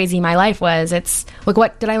 look how crazy my life was. It's, look,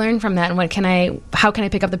 what did I learn from that? And how can I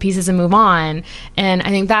pick up the pieces and move on? And I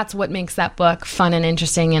think that's what makes that book fun and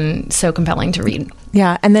interesting and so compelling to read.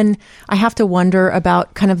 Yeah. And then I have to wonder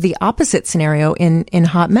about kind of the opposite scenario in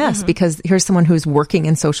Hot Mess, because here's someone who's working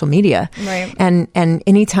in social media. Right. And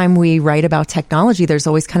anytime we write about technology, there's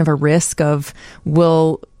always kind of a risk of,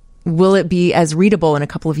 will it be as readable in a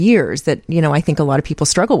couple of years that, I think a lot of people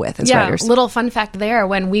struggle with as writers. Little fun fact there,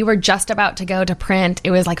 when we were just about to go to print,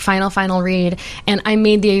 it was like final read. And I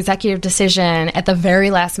made the executive decision at the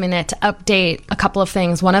very last minute to update a couple of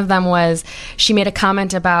things. One of them was she made a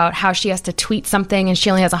comment about how she has to tweet something and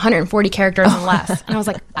she only has 140 characters and less. And I was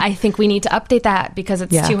like, I think we need to update that because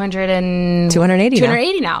it's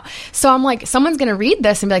 280 now. So I'm like, someone's going to read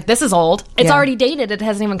this and be like, this is old. It's already dated. It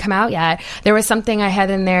hasn't even come out yet. There was something I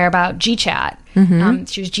had in there about GChat.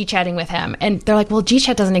 She was G-chatting with him, and they're like, well,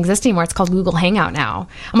 GChat doesn't exist anymore. It's called Google Hangout now.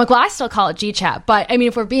 I'm like, well, I still call it GChat, but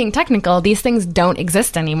if we're being technical, these things don't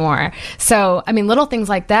exist anymore. So little things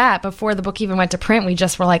like that. Before the book even went to print, we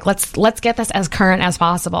just were like, let's get this as current as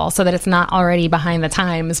possible so that it's not already behind the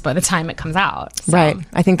times by the time it comes out. So. Right.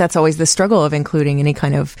 I think that's always the struggle of including any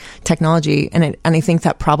kind of technology, and I think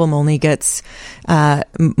that problem only gets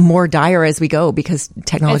more dire as we go because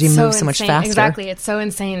technology moves so much faster. Exactly. It's so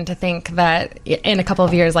insane to think that in a couple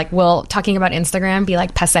of years, will talking about Instagram be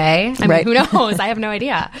like passé? Who knows? I have no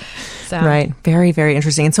idea. So. Right. Very, very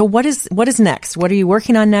interesting. And so what is next? What are you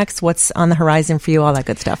working on next? What's on the horizon for you? All that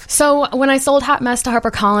good stuff. So when I sold Hot Mess to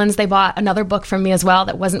HarperCollins, they bought another book from me as well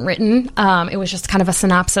that wasn't written. It was just kind of a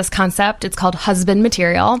synopsis concept. It's called Husband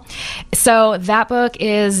Material. So that book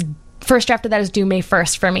is first draft of that is due May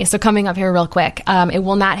 1st for me. So coming up here real quick. It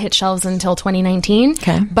will not hit shelves until 2019.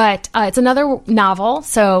 Okay. But it's another novel,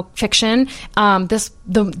 so fiction.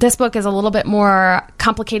 This book is a little bit more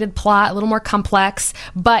complicated plot, a little more complex,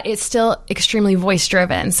 but it's still extremely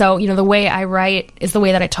voice-driven. So, the way I write is the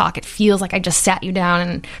way that I talk. It feels like I just sat you down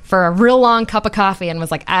and for a real long cup of coffee and was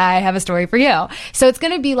like, I have a story for you. So it's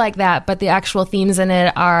going to be like that, but the actual themes in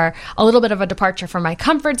it are a little bit of a departure from my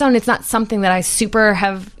comfort zone. It's not something that I super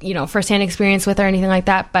have, firsthand experience with or anything like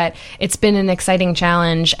that, but it's been an exciting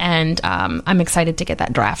challenge, and I'm excited to get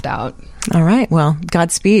that draft out. All right. Well,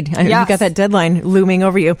 Godspeed. You've got that deadline looming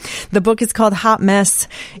over you. The book is called Hot Mess.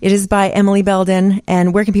 It is by Emily Belden.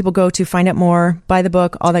 And where can people go to find out more, buy the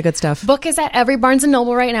book, all that good stuff? Book is at every Barnes &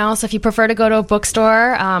 Noble right now. So if you prefer to go to a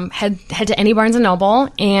bookstore, head to any Barnes & Noble.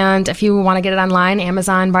 And if you want to get it online,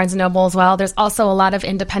 Amazon, Barnes & Noble as well. There's also a lot of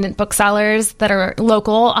independent booksellers that are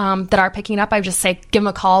local that are picking up. I just say give them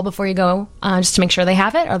a call before you go just to make sure they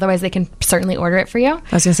have it. Otherwise, they can certainly order it for you.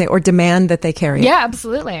 I was going to say, or demand that they carry it. Yeah,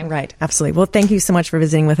 absolutely. Right. Absolutely. Well, thank you so much for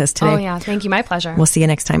visiting with us today. Oh, yeah. Thank you. My pleasure. We'll see you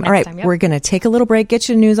next time. All right. We're going to take a little break, get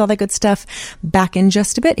you news, all that good stuff. Back in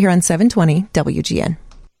just a bit here on 720 WGN.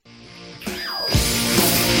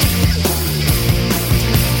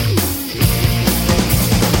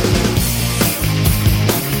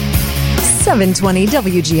 .720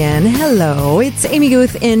 WGN. Hello. It's Amy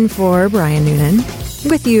Guth in for Brian Noonan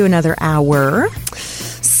with you another hour.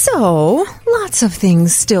 So, lots of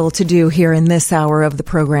things still to do here in this hour of the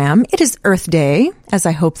program. It is Earth Day, as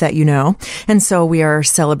I hope that you know. And so we are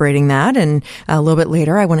celebrating that. And a little bit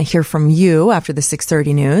later, I want to hear from you after the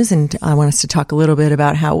 6:30 news. And I want us to talk a little bit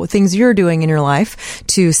about how things you're doing in your life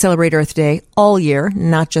to celebrate Earth Day all year,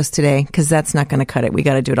 not just today, because that's not going to cut it. We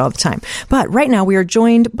got to do it all the time. But right now, we are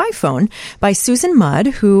joined by phone by Susan Mudd,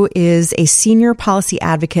 who is a senior policy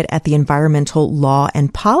advocate at the Environmental Law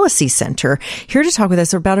and Policy Center, here to talk with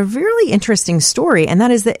us about a really interesting story, and that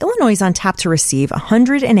is that Illinois is on tap to receive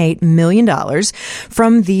 $108 million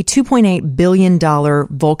from the $2.8 billion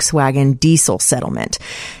Volkswagen diesel settlement.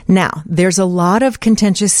 Now, there's a lot of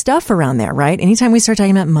contentious stuff around there, right? Anytime we start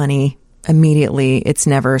talking about money, immediately it's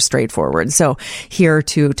never straightforward. So here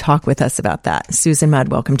to talk with us about that, Susan Mudd,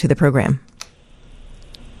 welcome to the program.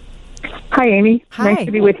 Hi, Amy. Hi. Nice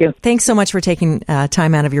to be with you. Thanks so much for taking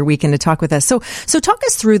time out of your weekend to talk with us. So talk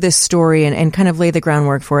us through this story and kind of lay the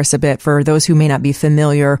groundwork for us a bit for those who may not be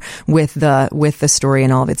familiar with the story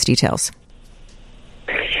and all of its details.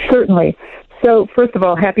 Certainly. So, first of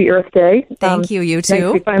all, happy Earth Day. Thank you. You too.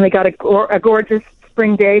 Nice we finally got a gorgeous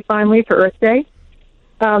spring day finally for Earth Day.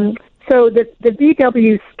 So the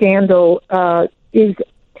VW scandal is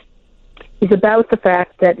about the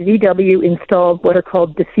fact that VW installed what are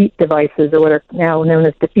called defeat devices, or what are now known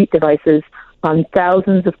as defeat devices, on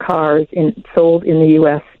thousands of cars sold in the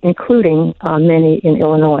U.S., including many in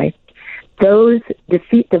Illinois. Those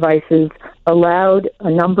defeat devices allowed a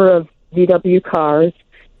number of VW cars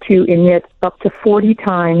to emit up to 40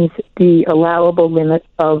 times the allowable limit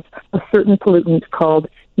of a certain pollutant called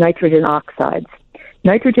nitrogen oxides.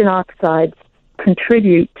 Nitrogen oxides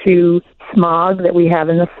contribute to smog that we have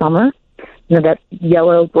in the summer, that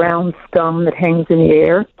yellow-brown scum that hangs in the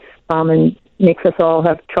air and makes us all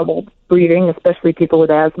have trouble breathing, especially people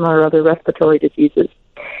with asthma or other respiratory diseases.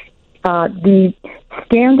 The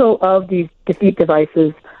scandal of these defeat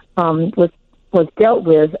devices was dealt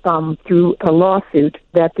with through a lawsuit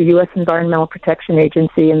that the U.S. Environmental Protection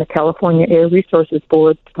Agency and the California Air Resources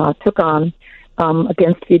Board took on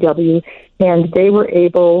against VW, and they were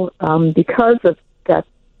able, because of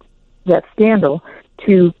that scandal,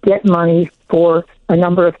 to get money for a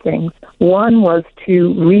number of things. One was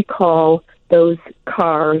to recall those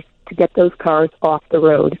cars, to get those cars off the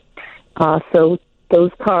road. So those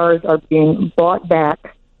cars are being bought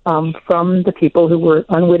back from the people who were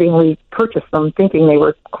unwittingly purchased them, thinking they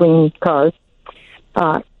were clean cars.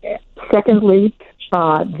 Secondly,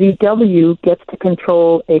 VW gets to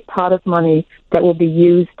control a pot of money that will be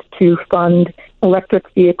used to fund electric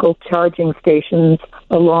vehicle charging stations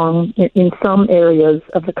in some areas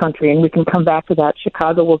of the country, and we can come back to that.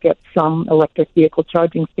 Chicago will get some electric vehicle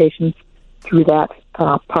charging stations through that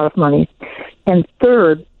pot of money. And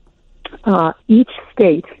third, each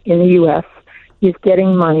state in the U.S. is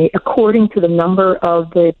getting money according to the number of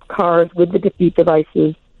the cars with the defeat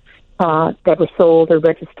devices that were sold or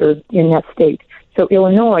registered in that state. So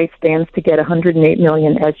Illinois stands to get $108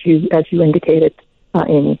 million, as you indicated,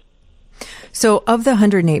 Amy. So of the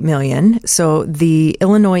 $108 million, so the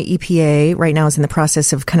Illinois EPA right now is in the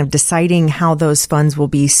process of kind of deciding how those funds will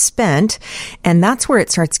be spent. And that's where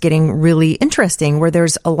it starts getting really interesting, where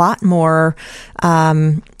there's a lot more,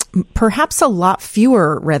 perhaps a lot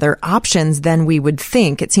fewer, rather, options than we would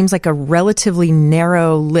think. It seems like a relatively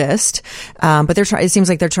narrow list, but it seems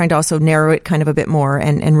like they're trying to also narrow it kind of a bit more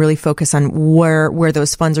and really focus on where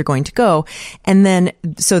those funds are going to go. And then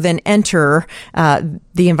enter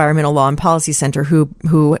the Environmental Law and Policy Center,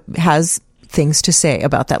 who has things to say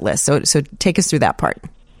about that list. So take us through that part.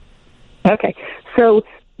 Okay. So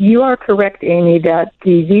you are correct, Amy, that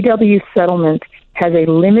the VW settlement has a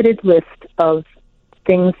limited list of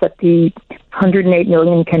things that the $108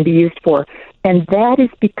 million can be used for. And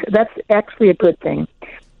that's actually a good thing.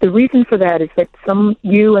 The reason for that is that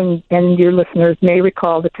you and your listeners may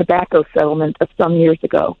recall the tobacco settlement of some years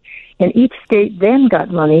ago. And each state then got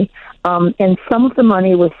money, and some of the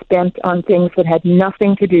money was spent on things that had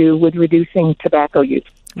nothing to do with reducing tobacco use.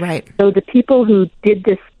 Right. So the people who did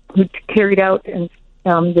this, who carried out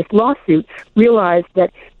this lawsuit, realized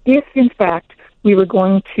that if, in fact, we were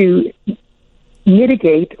going to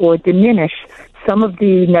mitigate or diminish some of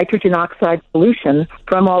the nitrogen oxide pollution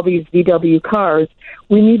from all these VW cars,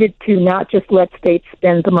 we needed to not just let states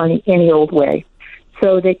spend the money any old way.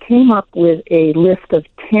 So they came up with a list of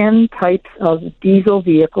 10 types of diesel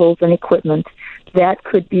vehicles and equipment that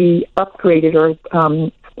could be upgraded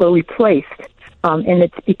or replaced. And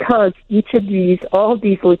it's because each of all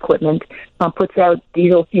diesel equipment puts out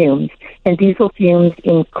diesel fumes. And diesel fumes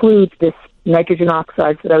includes this nitrogen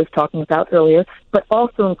oxides that I was talking about earlier, but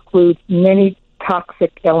also includes many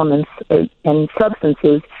toxic elements and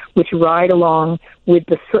substances which ride along with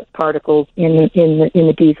the soot particles in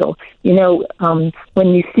the diesel. You know, when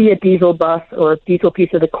you see a diesel bus or a diesel piece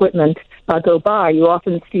of equipment go by, you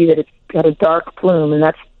often see that it's got a dark plume, and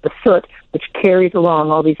that's the soot which carries along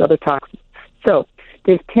all these other toxins. So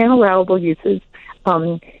there's 10 allowable uses.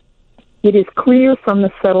 It is clear from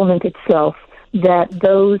the settlement itself that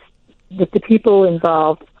the people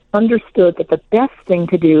involved understood that the best thing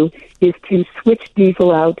to do is to switch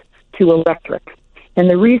diesel out to electric. And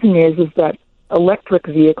the reason is that electric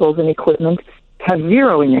vehicles and equipment have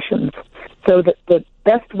zero emissions. So the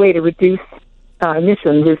best way to reduce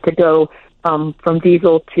emissions is to go from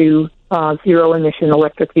diesel to zero-emission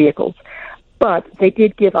electric vehicles. But they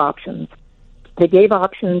did give options. They gave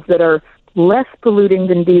options that are less polluting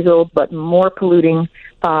than diesel, but more polluting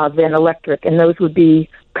than electric, and those would be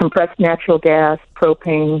compressed natural gas,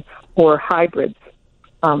 propane, or hybrids,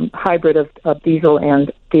 hybrid of diesel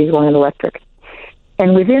and electric.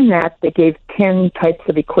 And within that, they gave 10 types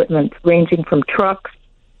of equipment, ranging from trucks,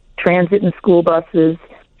 transit and school buses,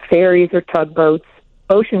 ferries or tugboats,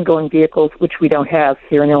 ocean-going vehicles, which we don't have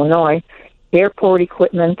here in Illinois, airport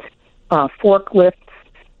equipment, forklifts,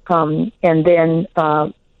 and then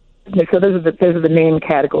so those are the main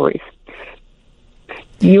categories.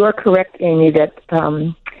 You are correct, Amy, that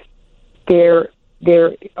there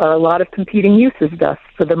are a lot of competing uses, thus,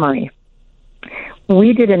 for the money.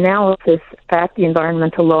 We did analysis at the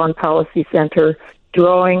Environmental Law and Policy Center,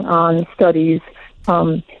 drawing on studies,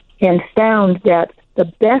 and found that the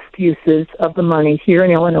best uses of the money here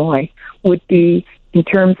in Illinois would be in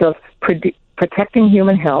terms of protecting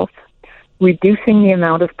human health, reducing the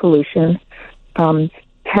amount of pollution,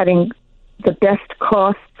 having the best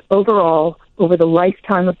costs overall over the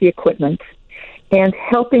lifetime of the equipment, and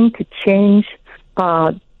helping to change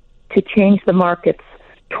the markets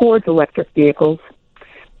towards electric vehicles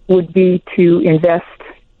would be to invest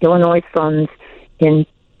Illinois funds in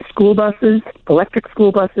school buses, electric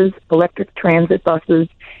transit buses,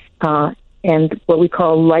 and what we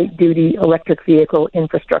call light-duty electric vehicle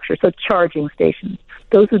infrastructure, so charging stations.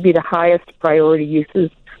 Those would be the highest priority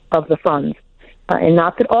uses of the funds. And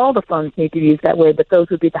not that all the funds need to be used that way, but those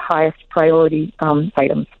would be the highest priority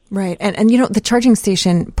items. Right. And you know, the charging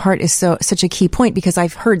station part is such a key point, because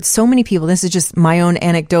I've heard so many people, this is just my own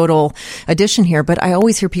anecdotal addition here, but I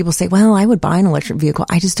always hear people say, well, I would buy an electric vehicle.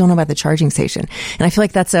 I just don't know about the charging station. And I feel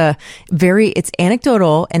like that's it's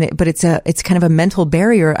anecdotal, but it's kind of a mental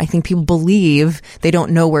barrier. I think people believe they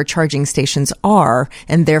don't know where charging stations are,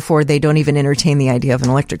 and therefore they don't even entertain the idea of an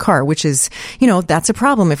electric car, which is, you know, that's a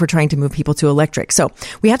problem if we're trying to move people to electric. So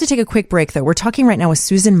we have to take a quick break, though. We're talking right now with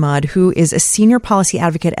Susan Mudd, who is a senior policy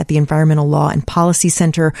advocate at the Environmental Law and Policy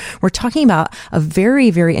Center. We're talking about a very,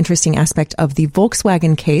 very interesting aspect of the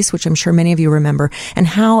Volkswagen case, which I'm sure many of you remember, and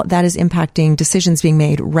how that is impacting decisions being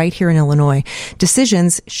made right here in Illinois.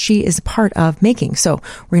 Decisions she is part of making. So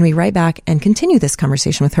we're going to be right back and continue this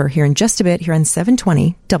conversation with her here in just a bit here on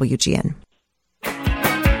 720 WGN.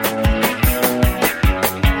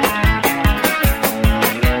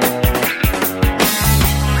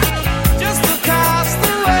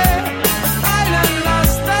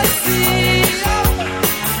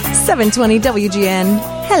 .720 WGN.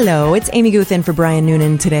 Hello, it's Amy Guth in for Brian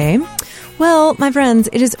Noonan today. Well, my friends,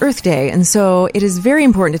 it is Earth Day, and so it is very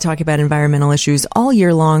important to talk about environmental issues all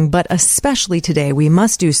year long, but especially today, we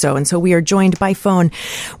must do so. And so we are joined by phone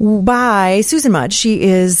by Susan Mudd. She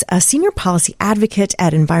is a senior policy advocate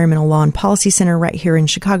at Environmental Law and Policy Center right here in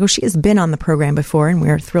Chicago. She has been on the program before, and we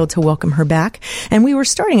are thrilled to welcome her back. And we were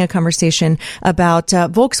starting a conversation about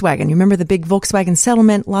Volkswagen. You remember the big Volkswagen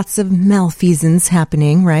settlement? Lots of malfeasance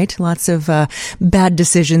happening, right? Lots of bad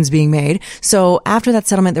decisions being made. So after that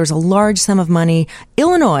settlement, there was a large sum sum of money.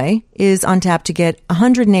 Illinois is on tap to get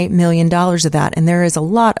 $108 million of that. And there is a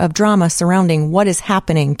lot of drama surrounding what is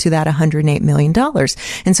happening to that $108 million.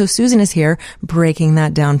 And so Susan is here breaking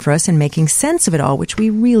that down for us and making sense of it all, which we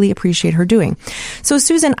really appreciate her doing. So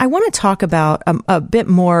Susan, I want to talk about a bit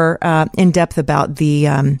more in depth about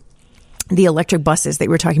the electric buses that we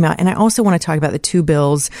were talking about. And I also want to talk about the two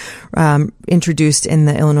bills introduced in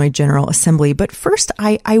the Illinois General Assembly. But first,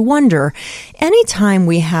 I wonder, anytime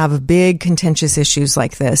we have big contentious issues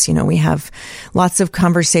like this, you know, we have lots of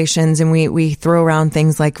conversations and we throw around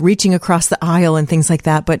things like reaching across the aisle and things like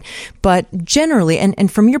that. But generally, and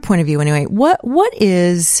from your point of view anyway,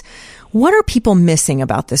 what are people missing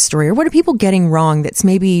about this story, or what are people getting wrong that's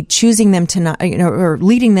maybe choosing them to not, you know, or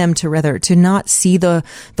leading them to rather to not see the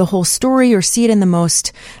whole story or see it in the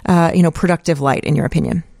most, productive light, in your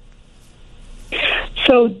opinion?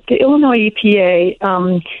 So the Illinois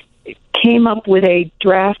EPA came up with a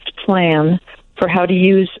draft plan for how to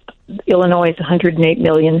use Illinois' $108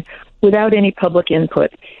 million without any public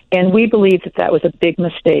input, and we believe that was a big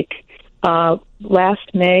mistake.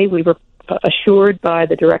 Last May, we were assured by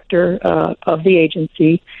the director of the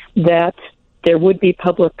agency that there would be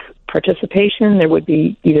public participation, there would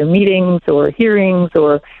be either meetings or hearings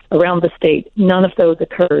or around the state. None of those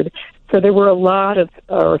occurred. So there were a lot of,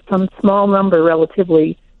 or some small number,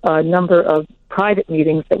 relatively, number of private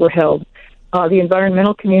meetings that were held. The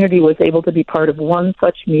environmental community was able to be part of one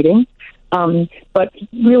such meeting, but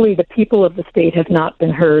really the people of the state have not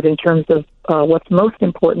been heard in terms of what's most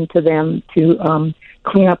important to them to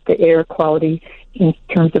clean up the air quality in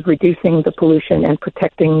terms of reducing the pollution and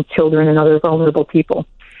protecting children and other vulnerable people.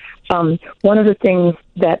 One of the things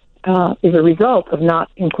that is a result of not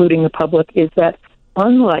including the public is that,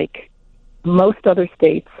 unlike most other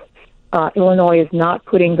states, Illinois is not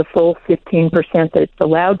putting the full 15% that it's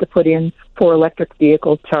allowed to put in for electric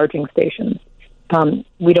vehicle charging stations.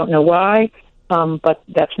 We don't know why, but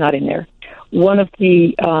that's not in there. One of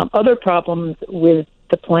the other problems with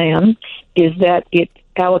the plan is that it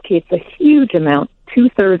allocates a huge amount,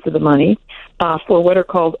 2/3 of the money, for what are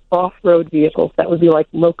called off-road vehicles. That would be like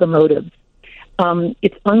locomotives.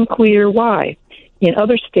 It's unclear why. In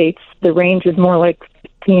other states, the range is more like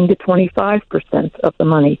 15 to 25% of the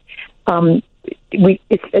money.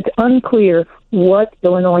 It's unclear what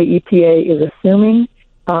Illinois EPA is assuming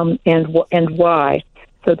and why.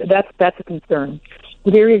 So that's a concern.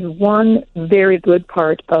 There is one very good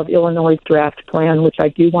part of Illinois' draft plan, which I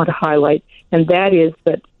do want to highlight, and that is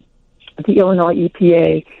that the Illinois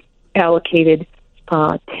EPA allocated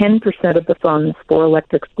 10% of the funds for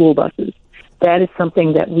electric school buses. That is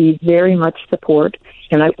something that we very much support,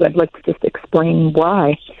 and I'd like to just explain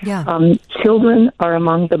why. Yeah. Children are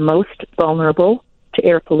among the most vulnerable to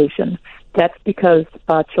air pollution. That's because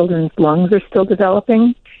children's lungs are still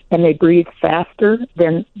developing, and they breathe faster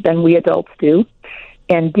than we adults do.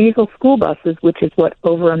 And diesel school buses, which is what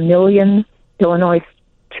over 1 million Illinois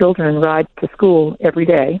children ride to school every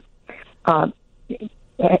day,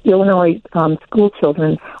 Illinois school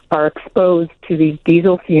children are exposed to these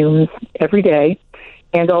diesel fumes every day.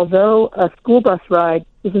 And although a school bus ride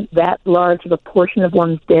isn't that large of a portion of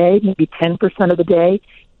one's day, maybe 10% of the day,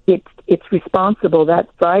 it's responsible. That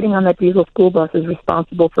riding on that diesel school bus is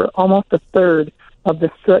responsible for almost 1/3 of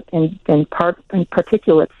the soot and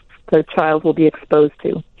particulates that a child will be exposed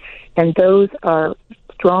to. And those are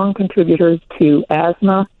strong contributors to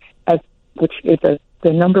asthma, which is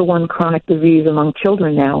the number one chronic disease among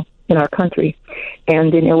children now in our country.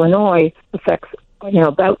 And in Illinois, affects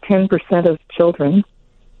about 10% of children.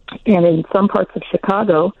 And in some parts of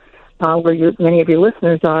Chicago, where many of your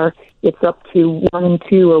listeners are, it's up to 1 in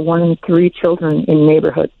 2 or 1 in 3 children in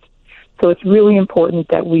neighborhoods. So it's really important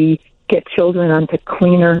that we get children onto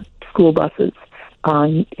cleaner school buses.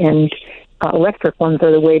 And electric ones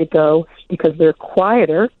are the way to go because they're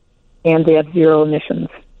quieter and they have zero emissions.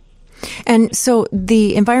 And so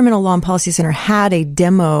the Environmental Law and Policy Center had a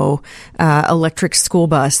demo electric school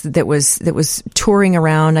bus that was touring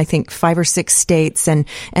around, I think, 5 or 6 states. And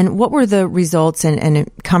what were the results and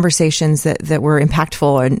conversations that were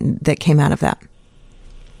impactful and that came out of that?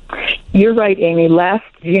 You're right, Amy. Last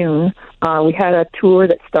June, we had a tour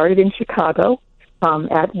that started in Chicago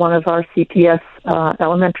at one of our CPS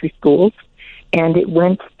elementary schools, and it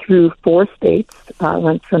went through 4 states. It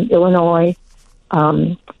went from Illinois,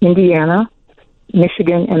 Indiana,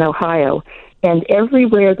 Michigan, and Ohio. And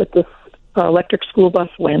everywhere that this electric school bus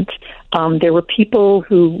went, there were people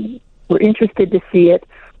who were interested to see it,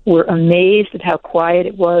 were amazed at how quiet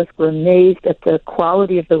it was, were amazed at the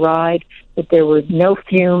quality of the ride, that there were no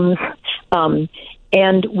fumes.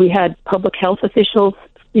 And we had public health officials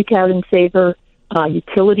speak out in favor.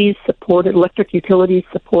 electric utilities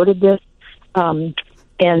supported this,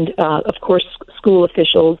 and of course, school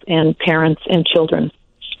officials and parents and children.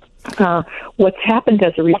 What's happened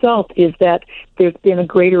as a result is that there's been a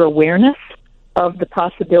greater awareness of the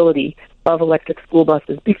possibility of electric school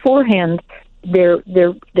buses. Beforehand, there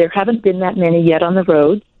haven't been that many yet on the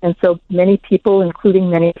roads, and so many people, including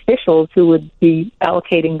many officials who would be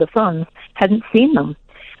allocating the funds, hadn't seen them.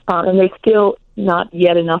 And there's still not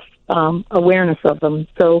yet enough awareness of them.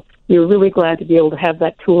 So we were really glad to be able to have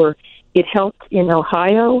that tour. It helped in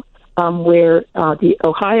Ohio, where the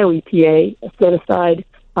Ohio EPA set aside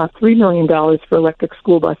 $3 million for electric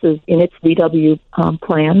school buses in its VW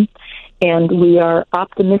plan. And we are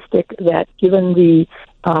optimistic that given the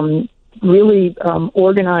really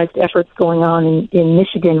organized efforts going on in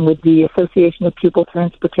Michigan with the Association of Pupil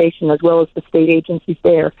Transportation as well as the state agencies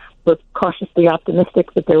there, we're cautiously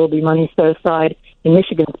optimistic that there will be money set aside in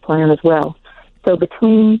Michigan's plan as well. So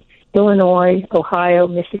between Illinois, Ohio,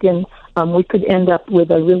 Michigan, we could end up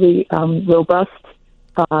with a really robust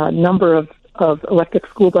number of electric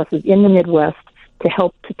school buses in the Midwest to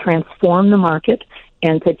help to transform the market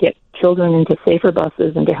and to get children into safer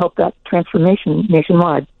buses and to help that transformation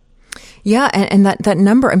nationwide. Yeah, and that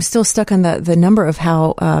number, I'm still stuck on the number of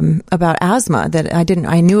how about asthma, that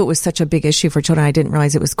I knew it was such a big issue for children. I didn't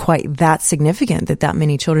realize it was quite that significant that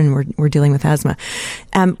many children were dealing with asthma.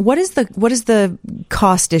 What is the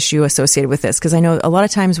cost issue associated with this? Because I know a lot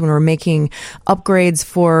of times when we're making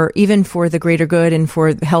upgrades even for the greater good and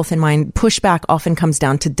for health in mind, pushback often comes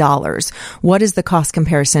down to dollars. What is the cost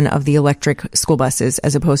comparison of the electric school buses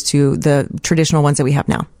as opposed to the traditional ones that we have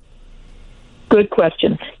now? Good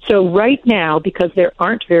question. So right now, because there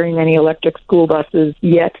aren't very many electric school buses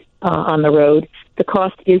yet on the road, the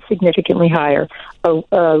cost is significantly higher.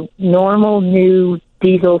 A normal new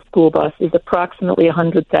diesel school bus is approximately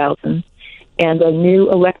 $100,000, and a new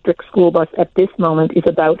electric school bus at this moment is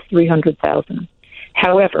about $300,000.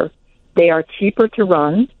 However, they are cheaper to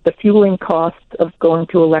run. The fueling costs of going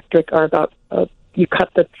to electric are about you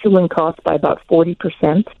cut the fueling cost by about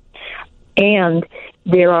 40%. And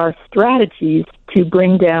there are strategies to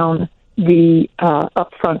bring down the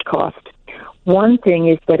upfront cost. One thing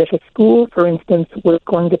is that if a school, for instance, was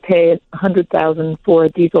going to pay $100,000 for a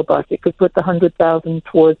diesel bus, it could put the $100,000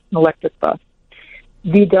 towards an electric bus.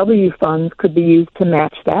 VW funds could be used to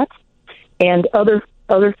match that, and other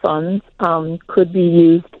funds could be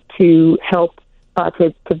used to help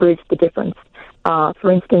to bridge the difference.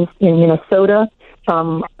 For instance, in Minnesota,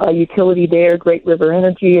 a utility there, Great River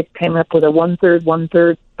Energy, it came up with a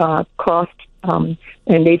one-third cost, and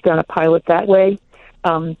they've done a pilot that way.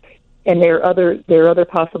 And there are other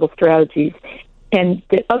possible strategies. And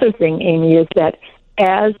the other thing, Amy, is that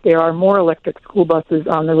as there are more electric school buses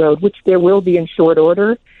on the road, which there will be in short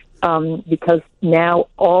order, because now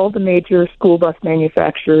all the major school bus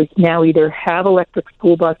manufacturers now either have electric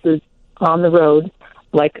school buses on the road,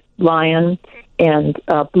 like Lion and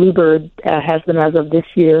Bluebird has them as of this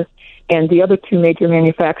year, and the other two major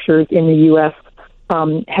manufacturers in the U.S.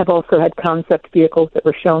 Have also had concept vehicles that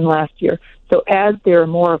were shown last year. So as there are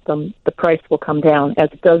more of them, the price will come down, as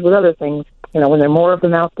it does with other things. When there are more of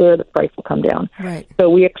them out there, the price will come down. Right. So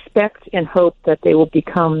we expect and hope that they will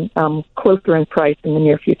become closer in price in the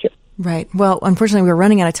near future. Right. Well, unfortunately, we're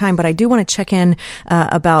running out of time, but I do want to check in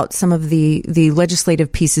about some of the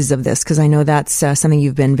legislative pieces of this, because I know that's something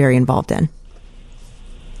you've been very involved in.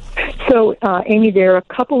 So, Amy, there are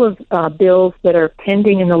a couple of bills that are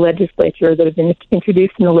pending in the legislature that have been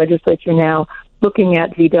introduced in the legislature now looking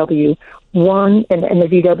at VW. One, and the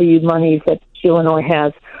VW monies that Illinois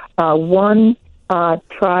has. One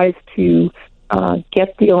tries to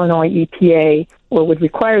get the Illinois EPA, or would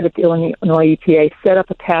require that the Illinois EPA set up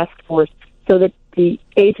a task force so that the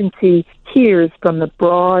agency hears from the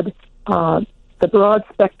broad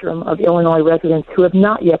spectrum of Illinois residents who have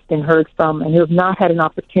not yet been heard from and who have not had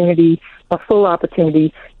a full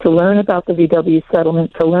opportunity to learn about the VW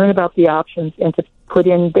settlement, to learn about the options, and to put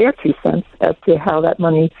in their 2 cents as to how that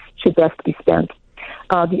money should best be spent.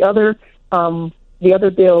 The other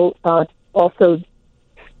bill also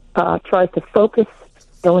tries to focus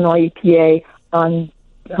Illinois EPA on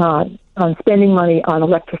spending money on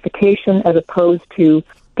electrification as opposed to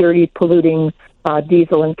dirty, polluting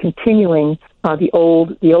diesel, and continuing the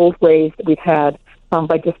old ways that we've had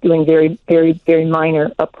by just doing very, very, very minor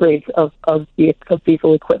upgrades of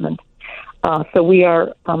diesel equipment. So we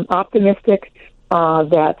are optimistic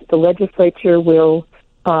that the legislature will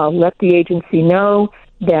let the agency know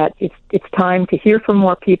that it's time to hear from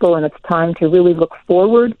more people, and it's time to really look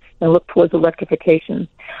forward and look towards electrification.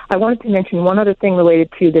 I wanted to mention one other thing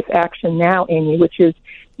related to this action now, Amy, which is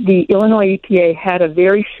the Illinois EPA had a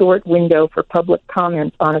very short window for public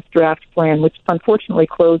comment on its draft plan, which unfortunately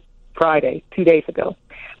closed Friday, 2 days ago.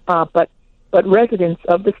 But residents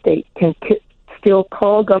of the state can still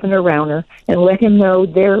call Governor Rauner and let him know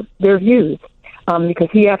their views, because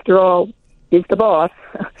he, after all, is the boss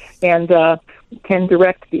and can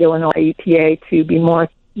direct the Illinois EPA to be more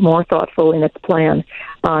thoughtful in its plan.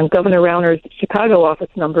 Governor Rauner's Chicago office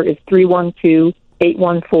number is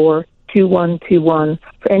 312-814-2121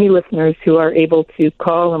 for any listeners who are able to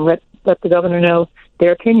call and let the governor know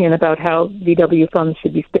their opinion about how VW funds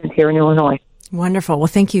should be spent here in Illinois. Wonderful. Well,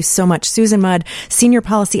 thank you so much. Susan Mudd, Senior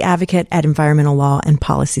Policy Advocate at Environmental Law and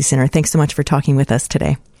Policy Center. Thanks so much for talking with us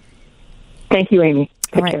today. Thank you, Amy.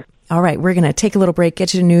 Take care. All right. We're going to take a little break,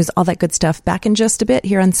 get you to news, all that good stuff back in just a bit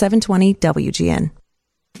here on 720 WGN.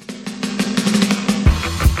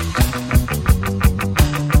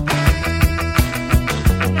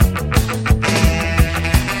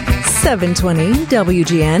 .720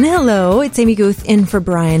 WGN. Hello, it's Amy Guth in for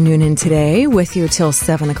Brian Noonan today with you till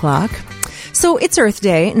 7 o'clock. So it's Earth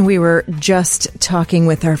Day, and we were just talking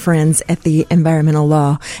with our friends at the Environmental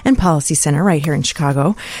Law and Policy Center right here in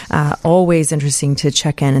Chicago. Always interesting to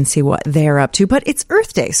check in and see what they're up to. But it's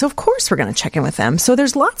Earth Day, so of course we're going to check in with them. So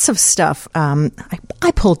there's lots of stuff. I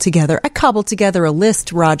cobbled together a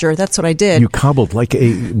list, Roger. That's what I did. You cobbled like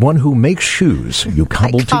one who makes shoes. You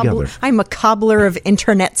cobbled together. I'm a cobbler of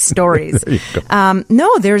internet stories. There you go.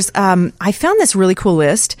 I found this really cool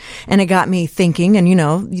list, and it got me thinking, and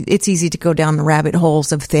it's easy to go down the rabbit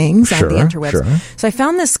holes of things on the interwebs. Sure. So I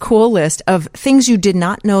found this cool list of things you did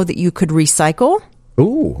not know that you could recycle.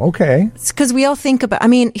 Ooh, okay. It's because we all think about,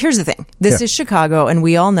 here's the thing. This is Chicago, and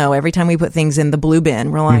we all know every time we put things in the blue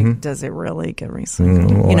bin, we're like, does it really get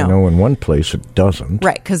recycled? I know in one place it doesn't.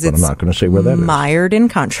 Right, because it's I'm not going to say where that is. Mired in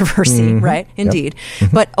controversy, right? Indeed.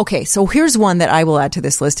 Yep. But, okay, so here's one that I will add to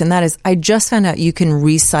this list, and that is I just found out you can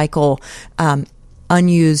recycle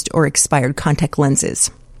unused or expired contact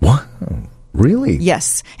lenses. What? Really?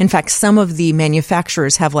 Yes. In fact, some of the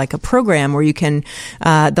manufacturers have like a program where you can,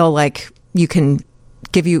 you can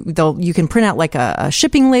print out like a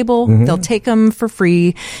shipping label. They'll take them for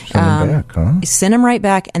free. Send them back, huh? Send them right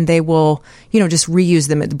back, and they will, just reuse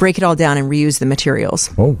them, break it all down and reuse the materials.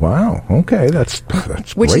 Oh, wow. Okay. That's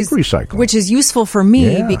great recycling. Which is useful for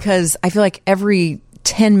me because I feel like every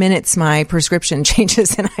 10 minutes my prescription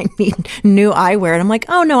changes and I need new eyewear, and I'm like,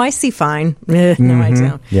 oh no, I see fine. No, I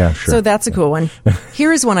don't. Yeah, sure. So that's a cool one.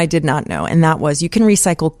 Here is one I did not know, and that was you can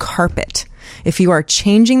recycle carpet. If you are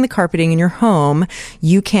changing the carpeting in your home,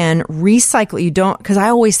 you can recycle. You don't, because I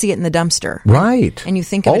always see it in the dumpster. Right. And you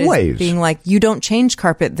think of it as being like, you don't change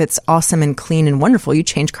carpet that's awesome and clean and wonderful. You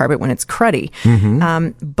change carpet when it's cruddy.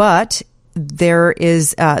 But there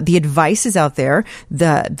is the advice is out there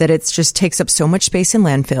that it just takes up so much space in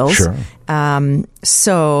landfills. Sure.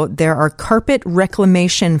 So there are carpet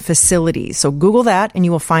reclamation facilities. So Google that and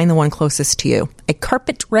you will find the one closest to you. A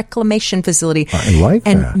carpet reclamation facility. I like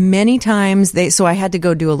that. And many times so I had to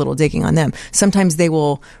go do a little digging on them. Sometimes they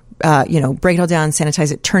will break it all down,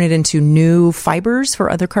 sanitize it, turn it into new fibers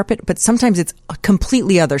for other carpet. But sometimes it's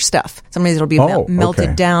completely other stuff. Sometimes it'll be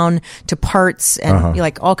melted down to parts, and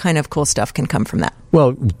all kind of cool stuff can come from that.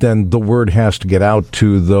 Well, then the word has to get out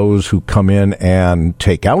to those who come in and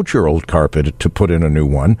take out your old carpet to put in a new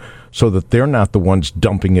one, so that they're not the ones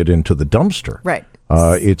dumping it into the dumpster. Right.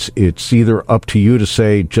 It's either up to you to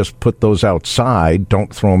say, just put those outside,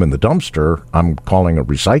 don't throw them in the dumpster, I'm calling a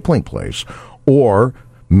recycling place, or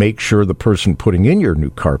make sure the person putting in your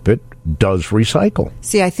new carpet does recycle.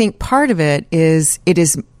 See, I think part of it is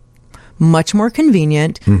much more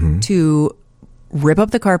convenient to rip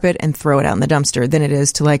up the carpet and throw it out in the dumpster than it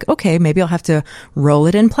is to okay, maybe I'll have to roll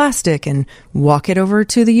it in plastic and walk it over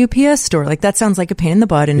to the UPS store. That sounds like a pain in the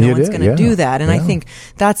butt, and no one's going to do that. And I think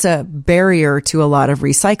that's a barrier to a lot of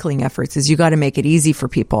recycling efforts, is you got to make it easy for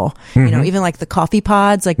people. Even the coffee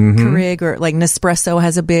pods, Keurig or Nespresso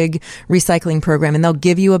has a big recycling program, and they'll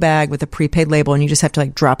give you a bag with a prepaid label, and you just have to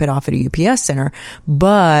drop it off at a UPS center.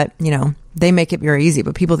 But, they make it very easy,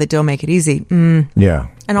 but people that don't make it easy, yeah.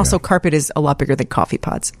 And also, carpet is a lot bigger than coffee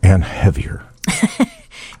pods. And heavier.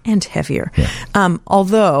 Yeah.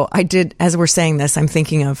 Although I did, as we're saying this, I'm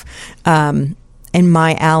thinking of, in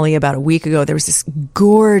my alley about a week ago, there was this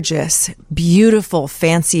gorgeous, beautiful,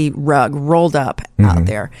 fancy rug rolled up out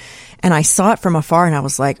there. And I saw it from afar and I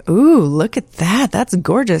was like, ooh, look at that. That's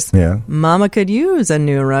gorgeous. Yeah. Mama could use a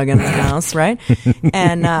new rug in the house, right?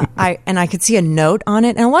 And I could see a note on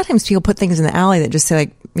it. And a lot of times people put things in the alley that just say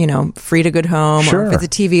like, you know, free to good home. Sure. Or if it's a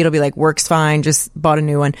TV, it'll be like, works fine. Just bought a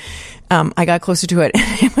new one. I got closer to it.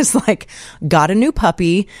 It was like, got a new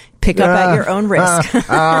puppy. Pick up at your own risk.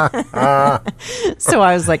 So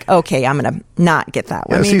I was like, okay, I'm going to not get that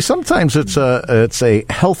one. Yeah, see, sometimes it's a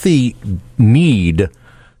healthy need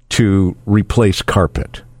to replace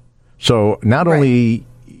carpet. So not only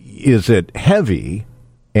is it heavy,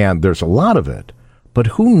 and there's a lot of it, but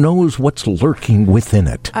who knows what's lurking within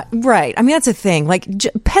it? Right. I mean, that's a thing. Like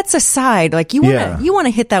pets aside, like you want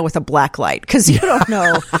to hit that with a black light because you don't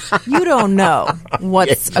know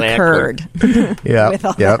what's occurred with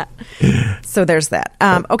all that. So there's that.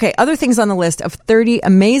 Okay. Other things on the list of 30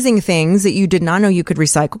 amazing things that you did not know you could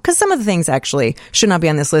recycle, because some of the things actually should not be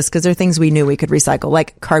on this list because they're things we knew we could recycle,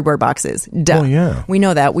 like cardboard boxes. Duh. Oh, yeah. We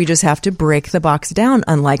know that. We just have to break the box down,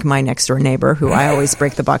 unlike my next door neighbor, who I always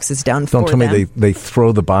break the boxes down for them. Don't tell me they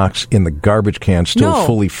throw the box in the garbage can still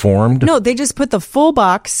fully formed? No, they just put the full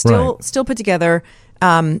box still put together.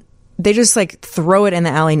 They just like throw it in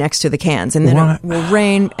the alley next to the cans, and then it will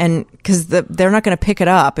rain, and because they're not going to pick it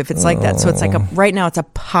up if it's like that. So it's like right now it's a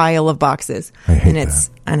pile of boxes,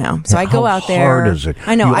 I know. So I go out there. How hard is it?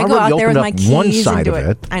 I know. You I go out there with my keys one side and do of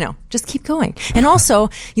it. I know. Just keep going. And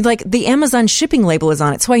also, like the Amazon shipping label is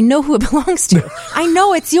on it, so I know who it belongs to. I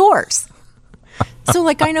know it's yours. So,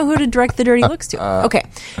 like, I know who to direct the dirty looks to. Okay.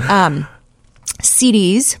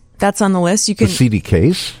 CDs, that's on the list. You can the CD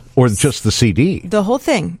case or just the CD? The whole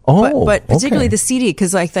thing. Oh, but particularly the CD,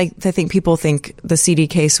 because I think people think the CD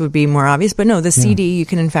case would be more obvious. But no, the CD, you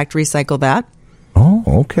can, in fact, recycle that. Oh,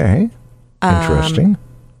 okay. Interesting.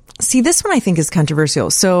 See, this one I think is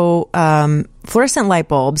controversial. So, fluorescent light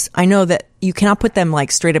bulbs, I know that you cannot put them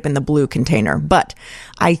like straight up in the blue container, but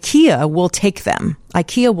IKEA will take them.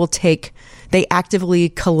 They actively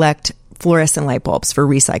collect fluorescent light bulbs for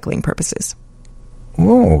recycling purposes.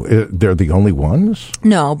 Oh, they're the only ones?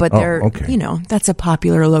 No, but they're, that's a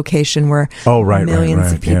popular location where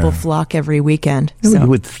millions of people flock every weekend. You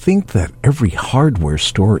would think that every hardware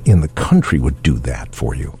store in the country would do that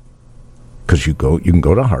for you. Because you can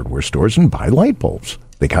go to hardware stores and buy light bulbs.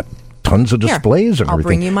 They got tons of displays and everything. I'll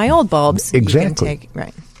bring you my old bulbs. Exactly.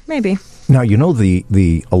 Maybe. Now,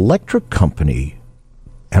 the electric company,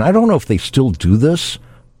 and I don't know if they still do this,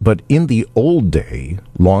 but in the old day,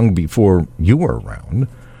 long before you were around,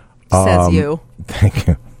 says you. Thank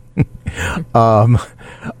you.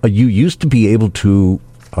 You used to be able to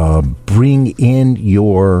bring in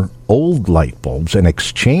your old light bulbs and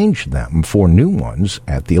exchange them for new ones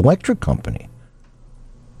at the electric company.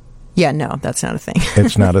 Yeah, no, that's not a thing.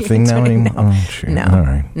 It's not a thing now anymore? No. All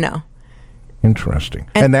right. No. Interesting.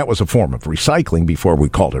 And that was a form of recycling before we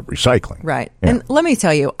called it recycling. Right. Yeah. And let me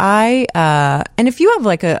tell you, and if you have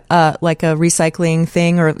like a recycling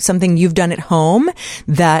thing or something you've done at home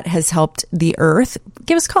that has helped the earth,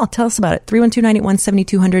 give us a call. Tell us about it.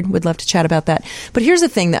 312-981-7200. Would love to chat about that. But here's the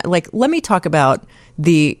thing that, like, let me talk about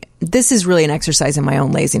this is really an exercise in my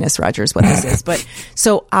own laziness, Roger, is what this is. But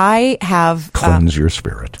so I have cleanse your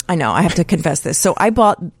spirit. I know, I have to confess this. So I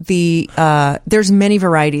bought there's many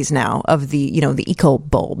varieties now of the eco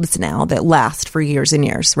bulbs now that last for years and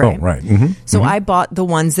years, right? Oh, right. Mm-hmm. So I bought the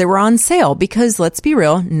ones that were on sale because, let's be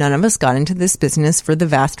real, none of us got into this business for the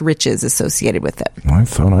vast riches associated with it. I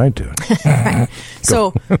thought I did. Right.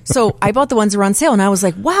 So I bought the ones that were on sale, and I was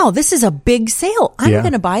like, wow, this is a big sale. I'm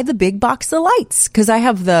going to buy the big box of lights because I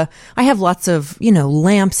have lots of,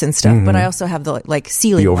 lamps and stuff, but I also have the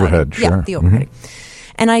ceiling. The overhead, lighting. Yeah, the overhead.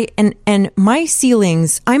 And my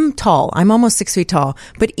ceilings, I'm tall. I'm almost 6 feet tall,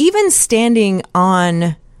 but even standing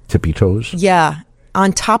on tippy toes. Yeah.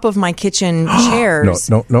 On top of my kitchen chairs.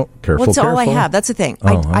 No. Careful. That's all I have. That's the thing.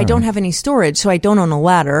 I don't have any storage, so I don't own a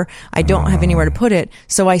ladder. I don't have anywhere to put it,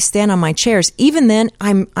 so I stand on my chairs. Even then,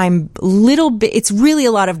 I'm little bit. It's really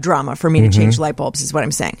a lot of drama for me to change light bulbs, is what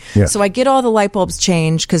I'm saying. Yeah. So I get all the light bulbs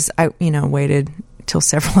changed because I, waited till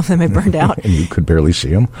several of them had burned out, and you could barely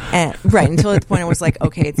see them. Right until at the point it was like,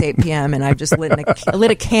 okay, it's 8 p.m. and I've just lit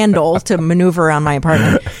a candle to maneuver around my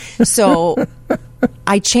apartment. So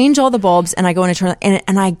I change all the bulbs and I go in and turn,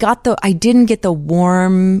 and I didn't get the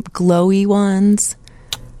warm, glowy ones.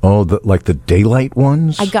 Oh, like the daylight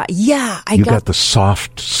ones? I got the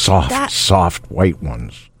soft white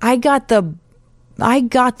ones. I got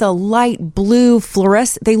the light blue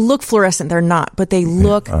fluorescent. They look fluorescent. They're not, but they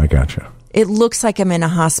look. I gotcha. It looks like I'm in a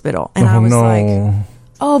hospital. And I was like,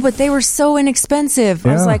 oh, but they were so inexpensive.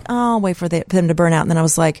 I was Yeah. like, oh, I'll wait for them to burn out. And then I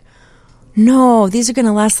was like, no, these are going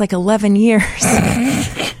to last like 11 years.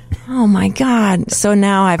 Oh my God. So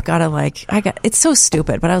now I've got to it's so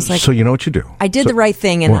stupid, but I was like, So you know what you do? I did the right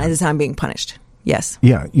thing and this is how I'm being punished. Yes.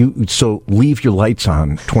 Yeah, so leave your lights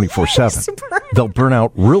on 24/7. They'll burn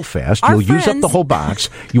out real fast. Our You'll use up friends- the whole box.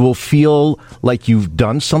 You will feel like you've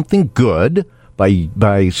done something good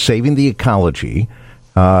by saving the ecology,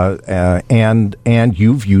 and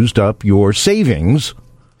you've used up your savings,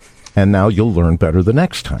 and now you'll learn better the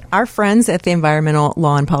next time. Our friends at the Environmental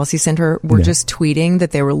Law and Policy Center were just tweeting that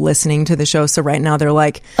they were listening to the show. So right now they're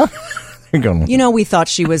like, you know, we thought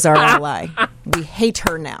she was our ally. We hate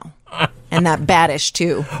her now. And that baddish,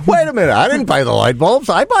 too. Wait a minute. I didn't buy the light bulbs.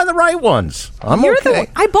 I buy the right ones. I'm okay.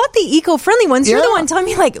 I bought the eco-friendly ones. You're Yeah. the one telling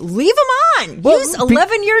me, like, leave them on. Well, Use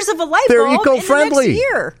 11 years of a light They're bulb in the eco-friendly. next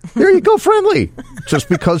year. They're eco-friendly. Just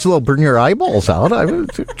because they'll burn your eyeballs out.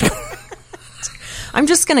 I'm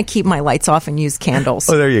just going to keep my lights off and use candles.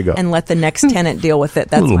 Oh, there you go. And let the next tenant deal with it.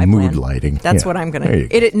 That's little my mood plan. lighting. That's Yeah. what I'm going There you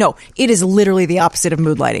to go. do. No, it is literally the opposite of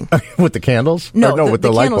mood lighting. With the candles? No, Or no, with the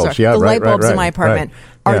light candles bulbs. are. Yeah, the right, light bulbs right, in my right, apartment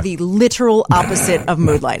right. are Yeah. the literal opposite of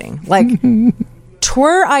mood lighting. Like,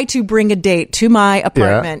 were I to bring a date to my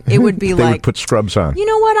apartment, it would be they like, would put scrubs on. you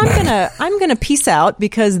know what? I'm gonna peace out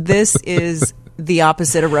because this is the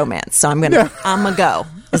opposite of romance. So I'm gonna go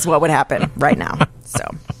is what would happen right now. So.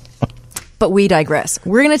 But we digress.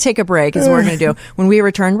 We're going to take a break is what we're going to do. When we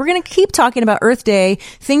return, we're going to keep talking about Earth Day,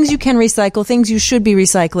 things you can recycle, things you should be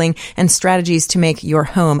recycling, and strategies to make your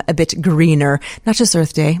home a bit greener. Not just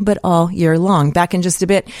Earth Day, but all year long. Back in just a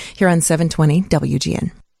bit here on 720 WGN.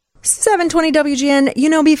 720 WGN. You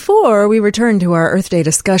know, before we return to our Earth Day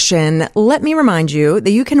discussion, let me remind you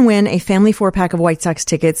that you can win a family 4-pack of White Sox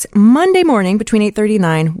tickets Monday morning between 8:30 and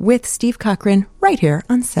 9 with Steve Cochran right here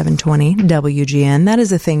on 720 WGN. That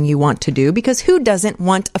is a thing you want to do because who doesn't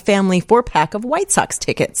want a family 4-pack of White Sox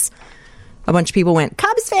tickets? A bunch of people went,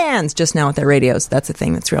 Cubs fans, just now at their radios. That's a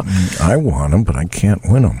thing that's real. I want them, but I can't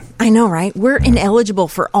win them. I know, right? We're ineligible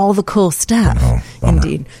for all the cool stuff.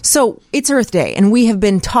 Indeed. So it's Earth Day, and we have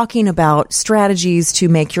been talking about strategies to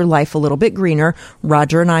make your life a little bit greener.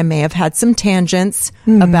 Roger and I may have had some tangents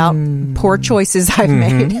about poor choices I've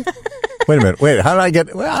made. Wait a minute. Wait, how did I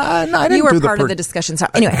get... Well, no, I didn't You were do part of the discussion. So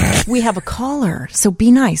anyway, we have a caller. So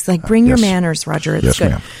be nice. Like, bring your Yes. manners, Roger. It's Yes, good.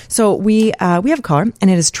 ma'am. So we have a caller,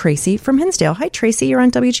 and it is Tracy from Hinsdale. Hi, Tracy. You're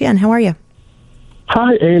on WGN. How are you?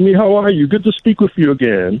 Hi, Amy. How are you? Good to speak with you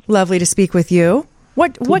again. Lovely to speak with you.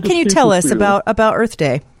 What to can you speak tell with us you. about Earth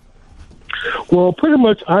Day? Well, pretty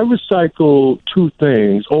much I recycle two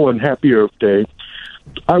things. Oh, and Happy Earth Day.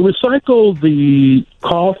 I recycle the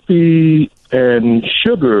coffee and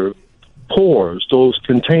sugar pours, those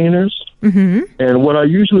containers. Mm-hmm. And what I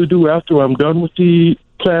usually do after I'm done with the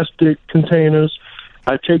plastic containers,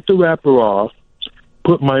 I take the wrapper off,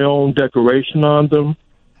 put my own decoration on them,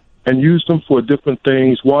 and use them for different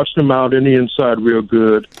things. Wash them out in the inside real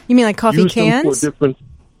good. You mean like coffee Use them cans? for different.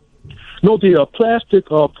 No, the plastic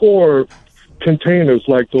pour containers,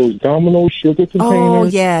 like those Domino sugar containers. Oh,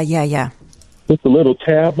 yeah. With the little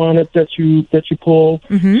tab on it that you pull.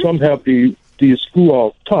 Mm-hmm. Some have the screw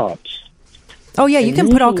off tops. Oh, yeah, you can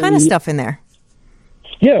put all kind of usually- stuff in there.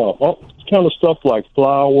 Yeah, all kind of stuff like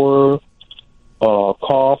flour,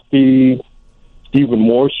 coffee, even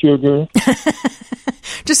more sugar.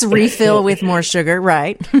 Just refill with more sugar,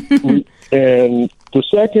 right? And the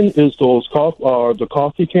second is those the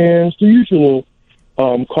coffee cans, the usual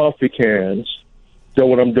coffee cans. That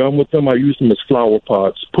when I'm done with them, I use them as flower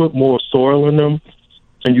pots. Put more soil in them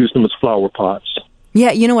and use them as flower pots.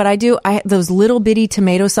 Yeah, you know what I do? Those little bitty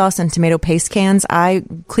tomato sauce and tomato paste cans, I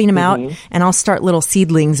clean them out and I'll start little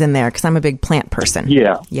seedlings in there because I'm a big plant person.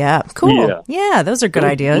 Yeah. Yeah, cool. Yeah, those are good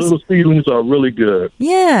Those ideas. Little seedlings are really good.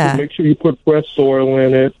 Yeah, Make sure you put fresh soil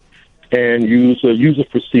in it and use it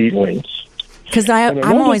for seedlings. because And I'm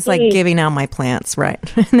another always like thing- giving out my plants, right?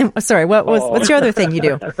 Sorry, what's your other thing you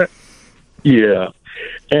do? Yeah.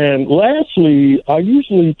 And lastly, I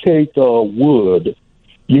usually take wood.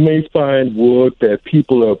 You may find wood that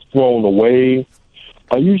people have thrown away.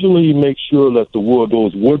 I usually make sure that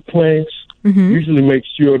those wood planks, usually make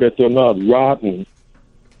sure that they're not rotten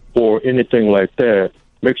or anything like that.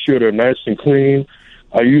 Make sure they're nice and clean.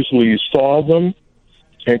 I usually saw them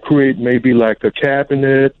and create maybe like a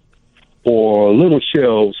cabinet or little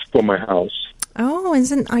shelves for my house. Oh,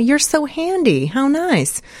 you're so handy. How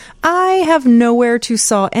nice. I have nowhere to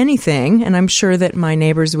saw anything, and I'm sure that my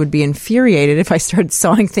neighbors would be infuriated if I started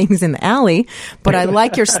sawing things in the alley, but I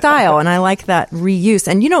like your style, and I like that reuse.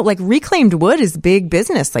 And, like reclaimed wood is big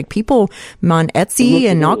business. Like people on Etsy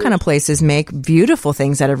and all kind of places make beautiful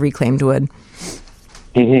things out of reclaimed wood.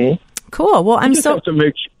 Mm-hmm. Cool. Well, you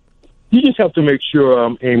just have to make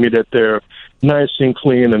sure, Amy, that they're nice and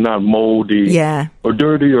clean and not moldy or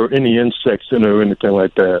dirty or any insects in it or anything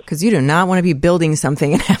like that. Because you do not want to be building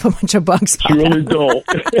something and have a bunch of bugs pop You really don't.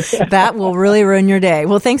 That will really ruin your day.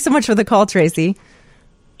 Well, thanks so much for the call, Tracy.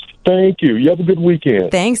 Thank you. You have a good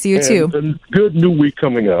weekend. Thanks, you too. A good new week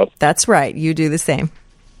coming up. That's right. You do the same.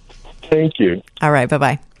 Thank you. All right.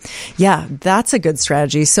 Bye-bye. Yeah, that's a good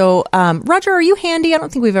strategy. So, Roger, are you handy? I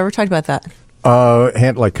don't think we've ever talked about that.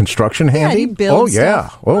 Like construction handy? Yeah, you build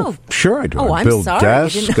stuff. Oh, sure I do. Oh, I I'm build sorry.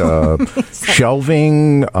 desk,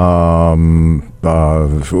 shelving,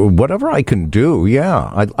 whatever I can do.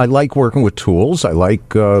 Yeah, I like working with tools. I like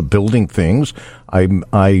building things. I'm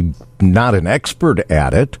not an expert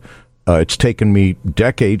at it. It's taken me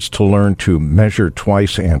decades to learn to measure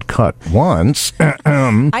twice and cut once.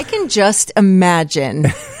 I can just imagine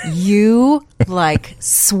you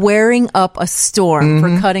swearing up a storm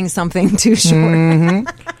for cutting something too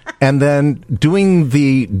short. And then doing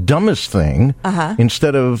the dumbest thing,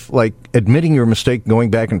 instead of admitting your mistake, going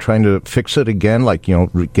back and trying to fix it again,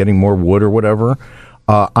 getting more wood or whatever.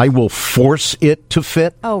 I will force it to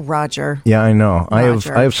fit. Oh, Roger. Yeah, I know.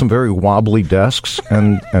 Roger. I have some very wobbly desks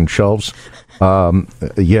and shelves.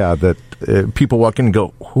 That people walk in and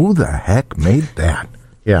go, "Who the heck made that?"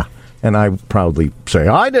 Yeah, and I proudly say,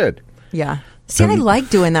 "I did." Yeah. See, I like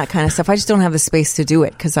doing that kind of stuff. I just don't have the space to do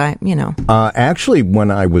it because Actually,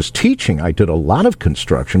 when I was teaching, I did a lot of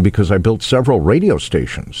construction because I built several radio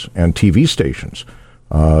stations and TV stations.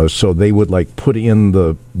 So they would put in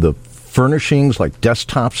the furnishings like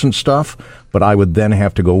desktops and stuff, but I would then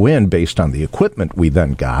have to go in based on the equipment we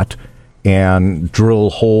then got and drill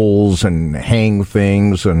holes and hang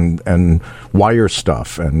things and wire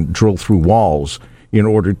stuff and drill through walls in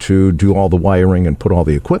order to do all the wiring and put all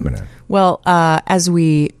the equipment in. Well, as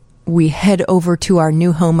we head over to our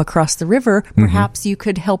new home across the river, perhaps you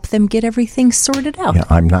could help them get everything sorted out. Yeah,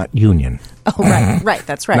 I'm not union. Oh, right,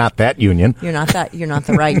 that's right. Not that union. You're not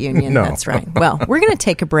the right union. No. That's right. Well, we're going to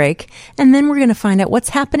take a break, and then we're going to find out what's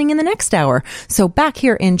happening in the next hour. So back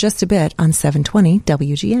here in just a bit on 720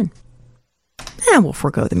 WGN. And we'll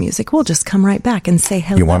forego the music. We'll just come right back and say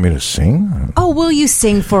hello. You want me to sing? Oh, will you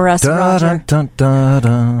sing for us, Roger? Okay,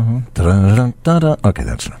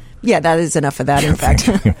 that's enough. Yeah, that is enough of that, in fact.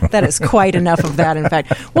 That is quite enough of that, in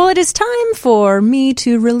fact. Well, it is time for me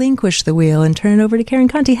to relinquish the wheel and turn it over to Karen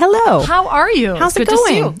Conti. Hello. How are you? How's it Good going? to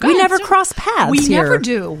see you. We never cross paths We here. never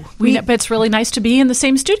do. But it's really nice to be in the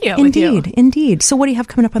same studio with you. Indeed. So what do you have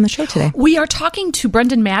coming up on the show today? We are talking to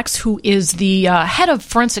Brendan Max, who is the head of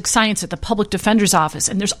forensic science at the Public Defender's Office.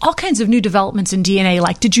 And there's all kinds of new developments in DNA.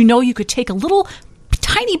 Like, did you know you could take a little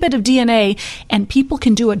tiny bit of DNA and people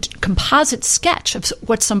can do a composite sketch of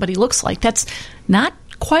what somebody looks like? That's not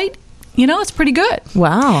quite, it's pretty good.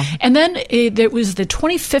 Wow. And then there was the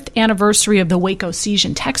 25th anniversary of the Waco siege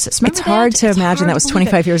in Texas. Remember it's hard to imagine that was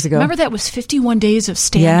 25 years ago. Remember that was 51 days of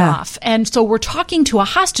standoff. Yeah. And so we're talking to a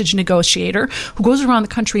hostage negotiator who goes around the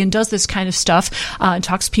country and does this kind of stuff and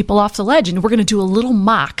talks people off the ledge. And we're going to do a little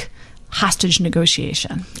mock hostage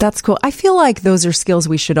negotiation. That's cool. I feel like those are skills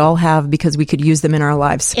we should all have because we could use them in our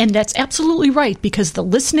lives. And that's absolutely right, because the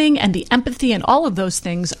listening and the empathy and all of those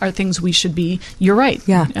things are things we should be, you're right,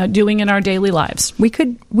 doing in our daily lives. We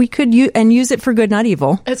could use it for good, not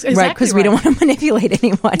evil. That's exactly right, because we don't want to manipulate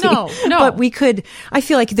anybody. No. But we could, I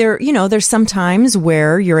feel like there's some times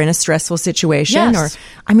where you're in a stressful situation. Yes.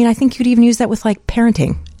 I think you'd even use that with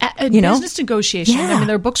parenting. Business negotiation. Yeah.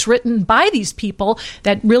 There are books written by these people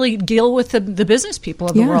that really deal with the business people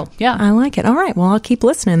of the world. Yeah. I like it. All right. Well, I'll keep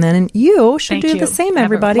listening then. And you should do the same,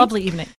 everybody. Have a lovely evening.